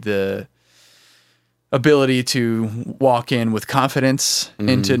give me the ability to walk in with confidence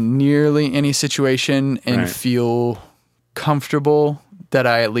into nearly any situation and feel comfortable that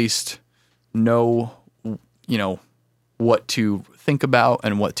I at least know, what to think about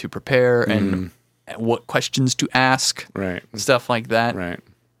and what to prepare and what questions to ask, stuff like that. Right.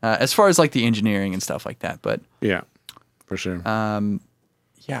 As far as like the engineering and stuff like that, but yeah, for sure. I'm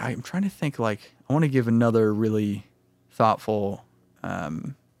trying to think. Like, I want to give another really thoughtful.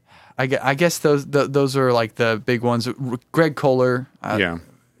 I guess those are like the big ones. Greg Kohler,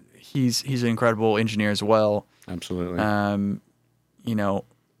 he's an incredible engineer as well. Absolutely.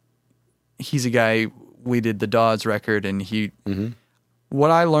 He's a guy. We did the Dawes record, and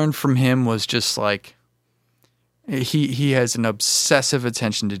what I learned from him was just like he has an obsessive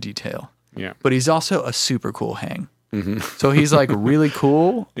attention to detail. Yeah. But he's also a super cool hang. So he's like really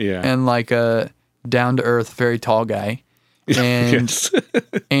cool. And like a down to earth, very tall guy.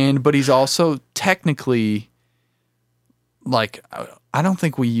 And but he's also technically like, I don't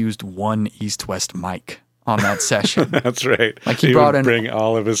think we used one East West mic on that session. That's right. Like he brought in bring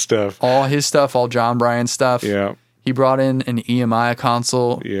all of his stuff, all John Bryan stuff. Yeah. He brought in an EMI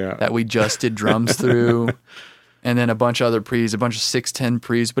console that we just did drums through, and then a bunch of other pre's, a bunch of 610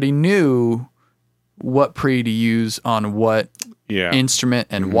 pre's. But he knew what pre to use on what instrument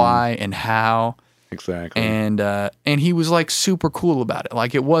and why and how. Exactly. And he was like super cool about it.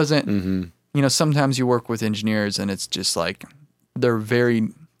 Like it wasn't, you know, sometimes you work with engineers and it's just like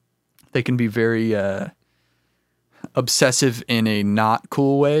they can be very obsessive in a not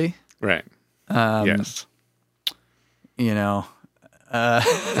cool way. Right. Yes. You know,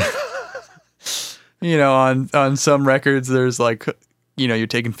 you know, on some records, there's like, you know, you're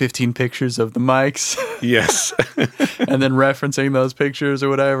taking 15 pictures of the mics. Yes. And then referencing those pictures or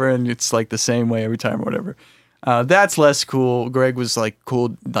whatever. And it's like the same way every time or whatever. That's less cool. Greg was like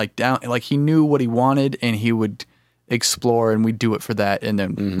cool, like down, like he knew what he wanted and he would explore and we'd do it for that. And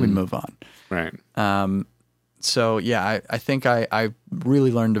then we'd move on. Right. So yeah, I think I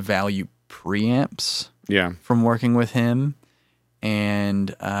really learned to value preamps from working with him,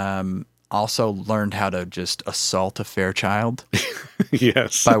 and also learned how to just assault a Fairchild.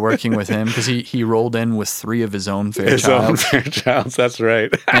 Yes. By working with him, because he rolled in with 3 of his own Fairchilds. Fairchilds, that's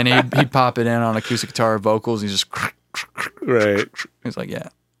right. And he'd pop it in on acoustic guitar, vocals, and he's just right. He's like, yeah.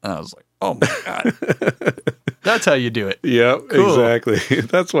 And I was like, oh my God. That's how you do it. Yep, cool. Exactly.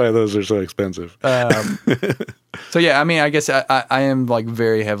 That's why those are so expensive. So yeah, I mean, I guess I am like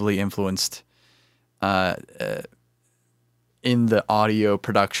very heavily influenced in the audio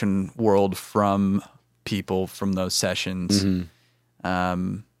production world from people from those sessions.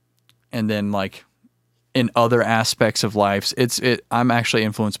 And then like in other aspects of life, I'm actually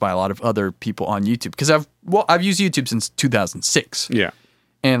influenced by a lot of other people on YouTube, because I've used YouTube since 2006. Yeah.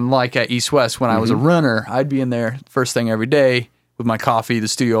 And like at East West, when I was a runner, I'd be in there first thing every day with my coffee, the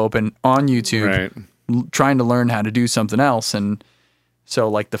studio open on YouTube, trying to learn how to do something else. And so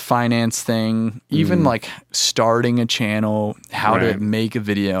like the finance thing, even like starting a channel, how to make a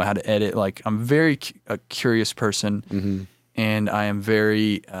video, how to edit, like I'm very a curious person, and I am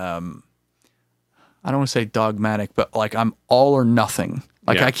very, I don't want to say dogmatic, but like I'm all or nothing.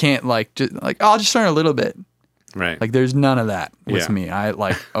 Like I can't like, just like, I'll just learn a little bit. Right. Like there's none of that with me. I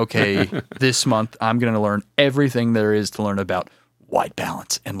like, okay, this month I'm going to learn everything there is to learn about white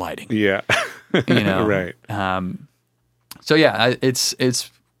balance and lighting. Yeah. You know? Right. So yeah,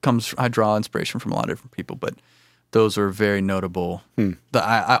 I draw inspiration from a lot of different people, but those are very notable.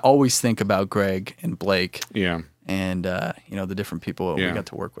 I always think about Greg and Blake. Yeah. And, you know, the different people we got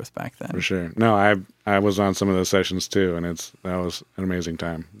to work with back then. For sure. No, I was on some of those sessions too, and that was an amazing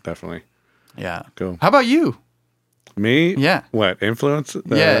time. Definitely. Yeah. Cool. How about you? Me? Yeah. What, influence?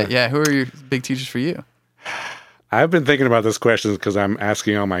 Yeah. Who are your big teachers for you? I've been thinking about this question because I'm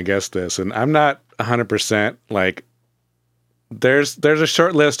asking all my guests this, and I'm not 100% like, there's a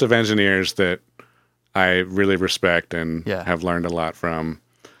short list of engineers that I really respect and have learned a lot from.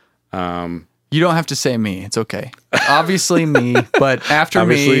 You don't have to say me. It's okay. Obviously me, but after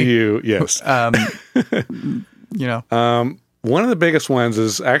obviously you, yes. You know. One of the biggest ones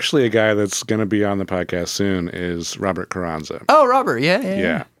is actually a guy that's going to be on the podcast soon, is Robert Carranza. Oh, Robert.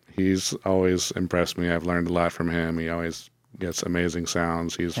 Yeah. He's always impressed me. I've learned a lot from him. He always gets amazing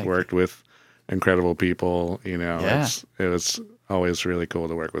sounds. He's worked with incredible people. You know, it was always really cool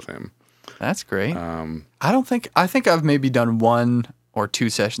to work with him. That's great. I think I've maybe done 1 or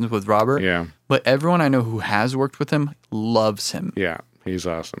 2 sessions with Robert. Yeah. But everyone I know who has worked with him loves him. Yeah. He's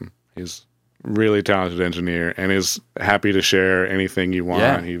awesome. He's really talented engineer and is happy to share anything you want.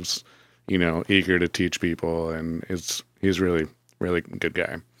 Yeah. He's, you know, eager to teach people, and he's really, really good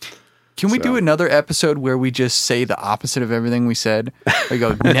guy. Can we do another episode where we just say the opposite of everything we said? We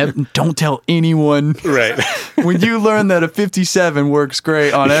go, don't tell anyone. Right. When you learn that a 57 works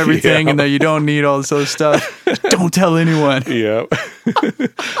great on everything and that you don't need all this other stuff, don't tell anyone. Yeah.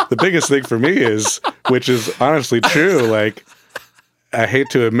 The biggest thing for me is, which is honestly true, like, I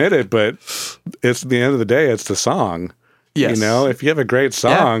hate to admit it, but it's at the end of the day, it's the song. Yes. You know, if you have a great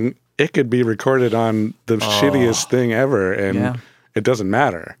song, it could be recorded on the shittiest thing ever, and it doesn't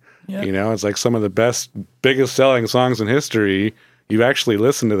matter. Yep. You know, it's like some of the biggest selling songs in history. You actually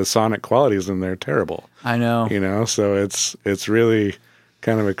listen to the sonic qualities and they're terrible. I know. You know, so it's really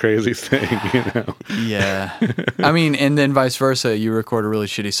kind of a crazy thing, you know? Yeah. I mean, and then vice versa. You record a really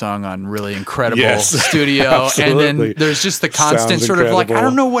shitty song on really incredible studio. Absolutely. And then there's just the constant sort of like, I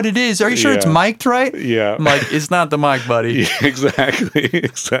don't know what it is. Are you sure it's mic'd right? Yeah. I'm like, it's not the mic, buddy. Yeah,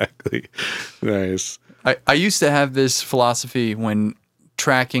 exactly. Nice. I used to have this philosophy when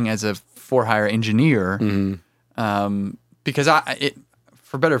tracking as a for-hire engineer, because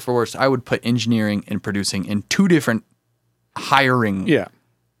for better or for worse, I would put engineering and producing in 2 different hiring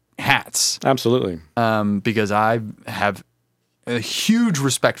hats. Absolutely. Because I have a huge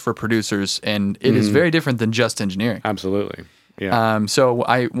respect for producers, and it is very different than just engineering. Absolutely. Yeah. So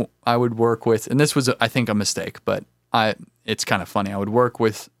I would work with, and this was, I think, a mistake, but it's kind of funny. I would work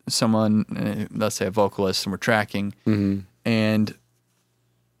with someone, let's say a vocalist, and we're tracking, and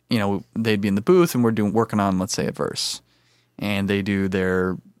they'd be in the booth, and we're working on, let's say, a verse, and they do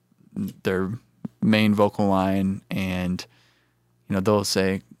their main vocal line, and they'll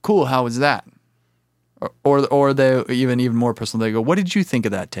say, "Cool, how was that?" Or they even more personal. They go, "What did you think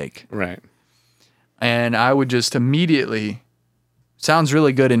of that take?" Right. And I would just immediately, "Sounds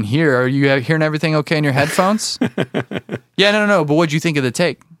really good in here. Are you hearing everything okay in your headphones?" "Yeah, no. But what'd you think of the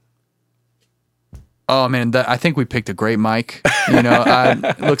take?" "Oh man, I think we picked a great mic.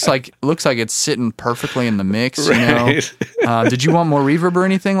 Looks like it's sitting perfectly in the mix. Right. Did you want more reverb or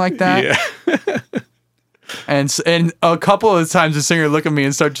anything like that?" Yeah. And a couple of times the singer would look at me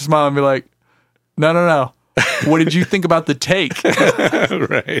and start to smile and be like, No. What did you think about the take?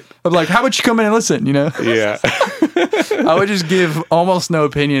 Right. I'm like, how about you come in and listen, Yeah. I would just give almost no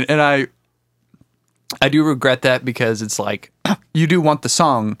opinion. And I do regret that, because it's like, you do want the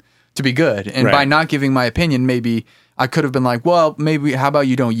song to be good. And by not giving my opinion, maybe I could have been like, well, maybe how about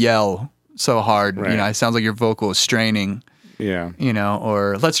you don't yell so hard? Right. It sounds like your vocal is straining. Yeah.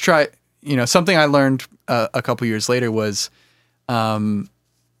 Or let's try, something I learned a couple years later was,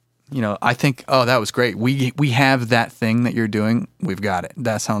 I think, oh, that was great. We have that thing that you're doing. We've got it.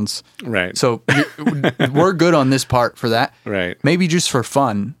 That sounds right. So we're good on this part for that. Right. Maybe just for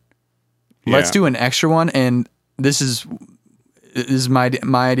fun, let's do an extra one. And this is my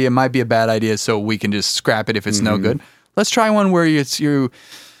idea. It might be a bad idea, so we can just scrap it if it's no good. Let's try one where let's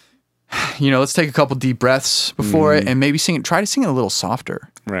take a couple deep breaths before it, and maybe try to sing it a little softer,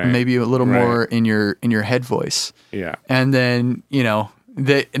 right? Maybe a little more in your head voice. Yeah. And then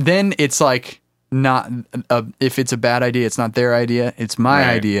then it's like, not if it's a bad idea, it's not their idea, it's my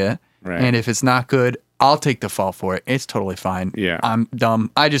idea. Right. And if it's not good, I'll take the fall for it. It's totally fine. Yeah. I'm dumb.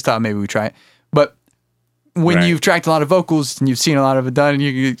 I just thought maybe we try it. But when you've tracked a lot of vocals and you've seen a lot of it done,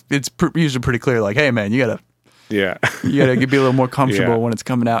 it's usually pretty clear. Like, hey man, you gotta be a little more comfortable when it's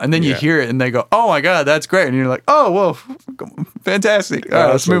coming out. And then you hear it and they go, "Oh my God, that's great." And you're like, "Oh, well, fantastic. All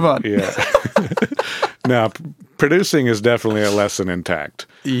right, let's move on." Yeah. Now, producing is definitely a lesson in tact.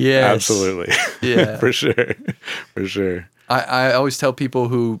 Yes. Absolutely. Yeah. For sure. I always tell people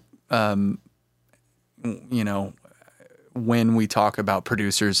who, when we talk about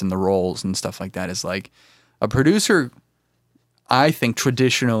producers and the roles and stuff like that, is like, a producer, I think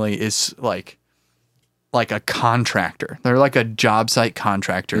traditionally is like a contractor. They're like a job site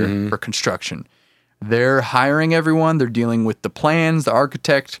contractor for construction. They're hiring everyone. They're dealing with the plans, the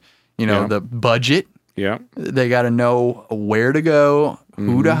architect, the budget. Yeah. They got to know where to go,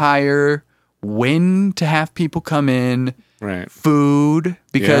 who to hire, when to have people come in, right? Food,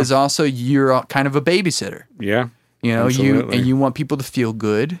 because also you're kind of a babysitter. Yeah. And you want people to feel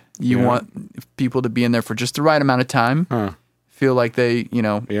good. You want people to be in there for just the right amount of time. Feel like they,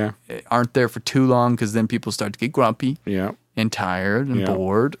 aren't there for too long, because then people start to get grumpy. Yeah. And tired and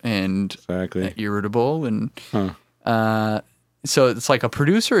bored and irritable and so it's like a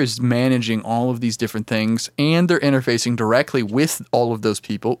producer is managing all of these different things, and they're interfacing directly with all of those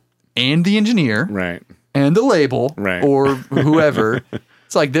people and the engineer, right, and the label, right, or whoever.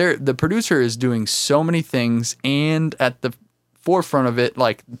 It's like the producer is doing so many things, and at the forefront of it,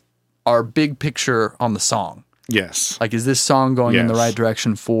 like our big picture on the song. Yes. Like, is this song going in the right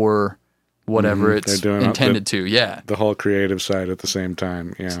direction for whatever it's intended to? Yeah. The whole creative side at the same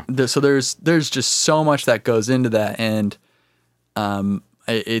time. Yeah. So there's just so much that goes into that, and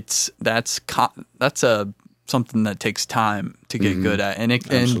that's something that takes time to get good at, and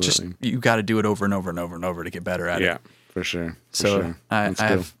just you got to do it over and over and over and over to get better at it. Yeah, for sure. I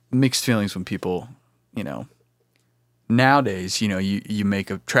have mixed feelings when people, nowadays, you make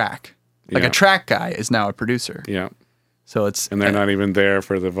a track. Like a track guy is now a producer. Yeah. So it's and they're not even there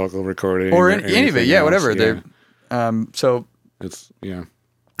for the vocal recording or any of it. Yeah, whatever. Yeah. They're so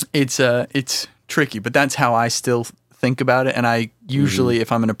it's tricky, but that's how I still think about it. And I usually,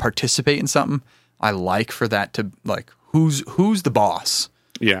 if I'm going to participate in something, I like for that to like who's the boss.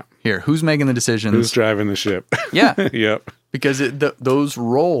 Yeah. Here, who's making the decisions? Who's driving the ship? Yeah. Yep. Because those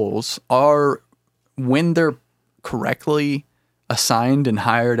roles are, when they're correctly assigned and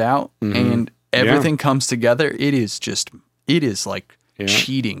hired out, and everything comes together, it is like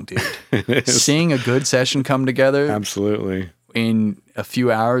cheating, dude. Seeing a good session come together, absolutely, in a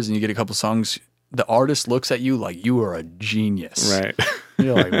few hours, and you get a couple songs, the artist looks at you like you are a genius, right?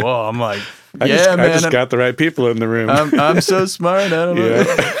 You're like, whoa. I'm like, I just got the right people in the room. I'm so smart. I don't know.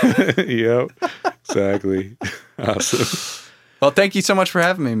 Yep. Exactly. Awesome. Well, thank you so much for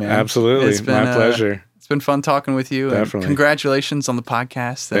having me, man. Absolutely. It's been, my pleasure. It's been fun talking with you. Definitely. And congratulations on the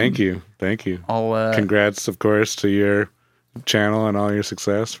podcast. Thank you. Congrats, of course, to your channel and all your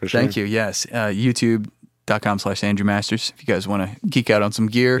success, for sure. Thank you. Yes. YouTube.com/Andrew Masters. If you guys want to geek out on some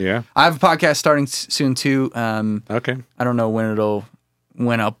gear. Yeah. I have a podcast starting soon too. Okay. I don't know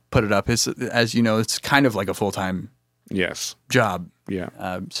when I'll put it up. As you know, it's kind of like a full-time job.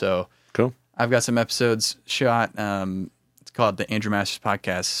 Yeah. So cool. I've got some episodes shot. It's called the Andrew Masters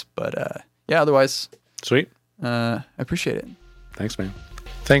Podcast. But yeah, otherwise, sweet. I appreciate it. Thanks, man.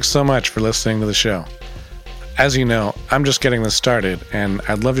 Thanks so much for listening to the show. As you know, I'm just getting this started, and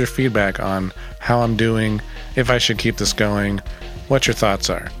I'd love your feedback on how I'm doing, if I should keep this going, what your thoughts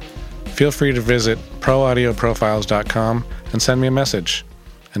are. Feel free to visit proaudioprofiles.com and send me a message.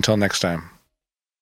 Until next time.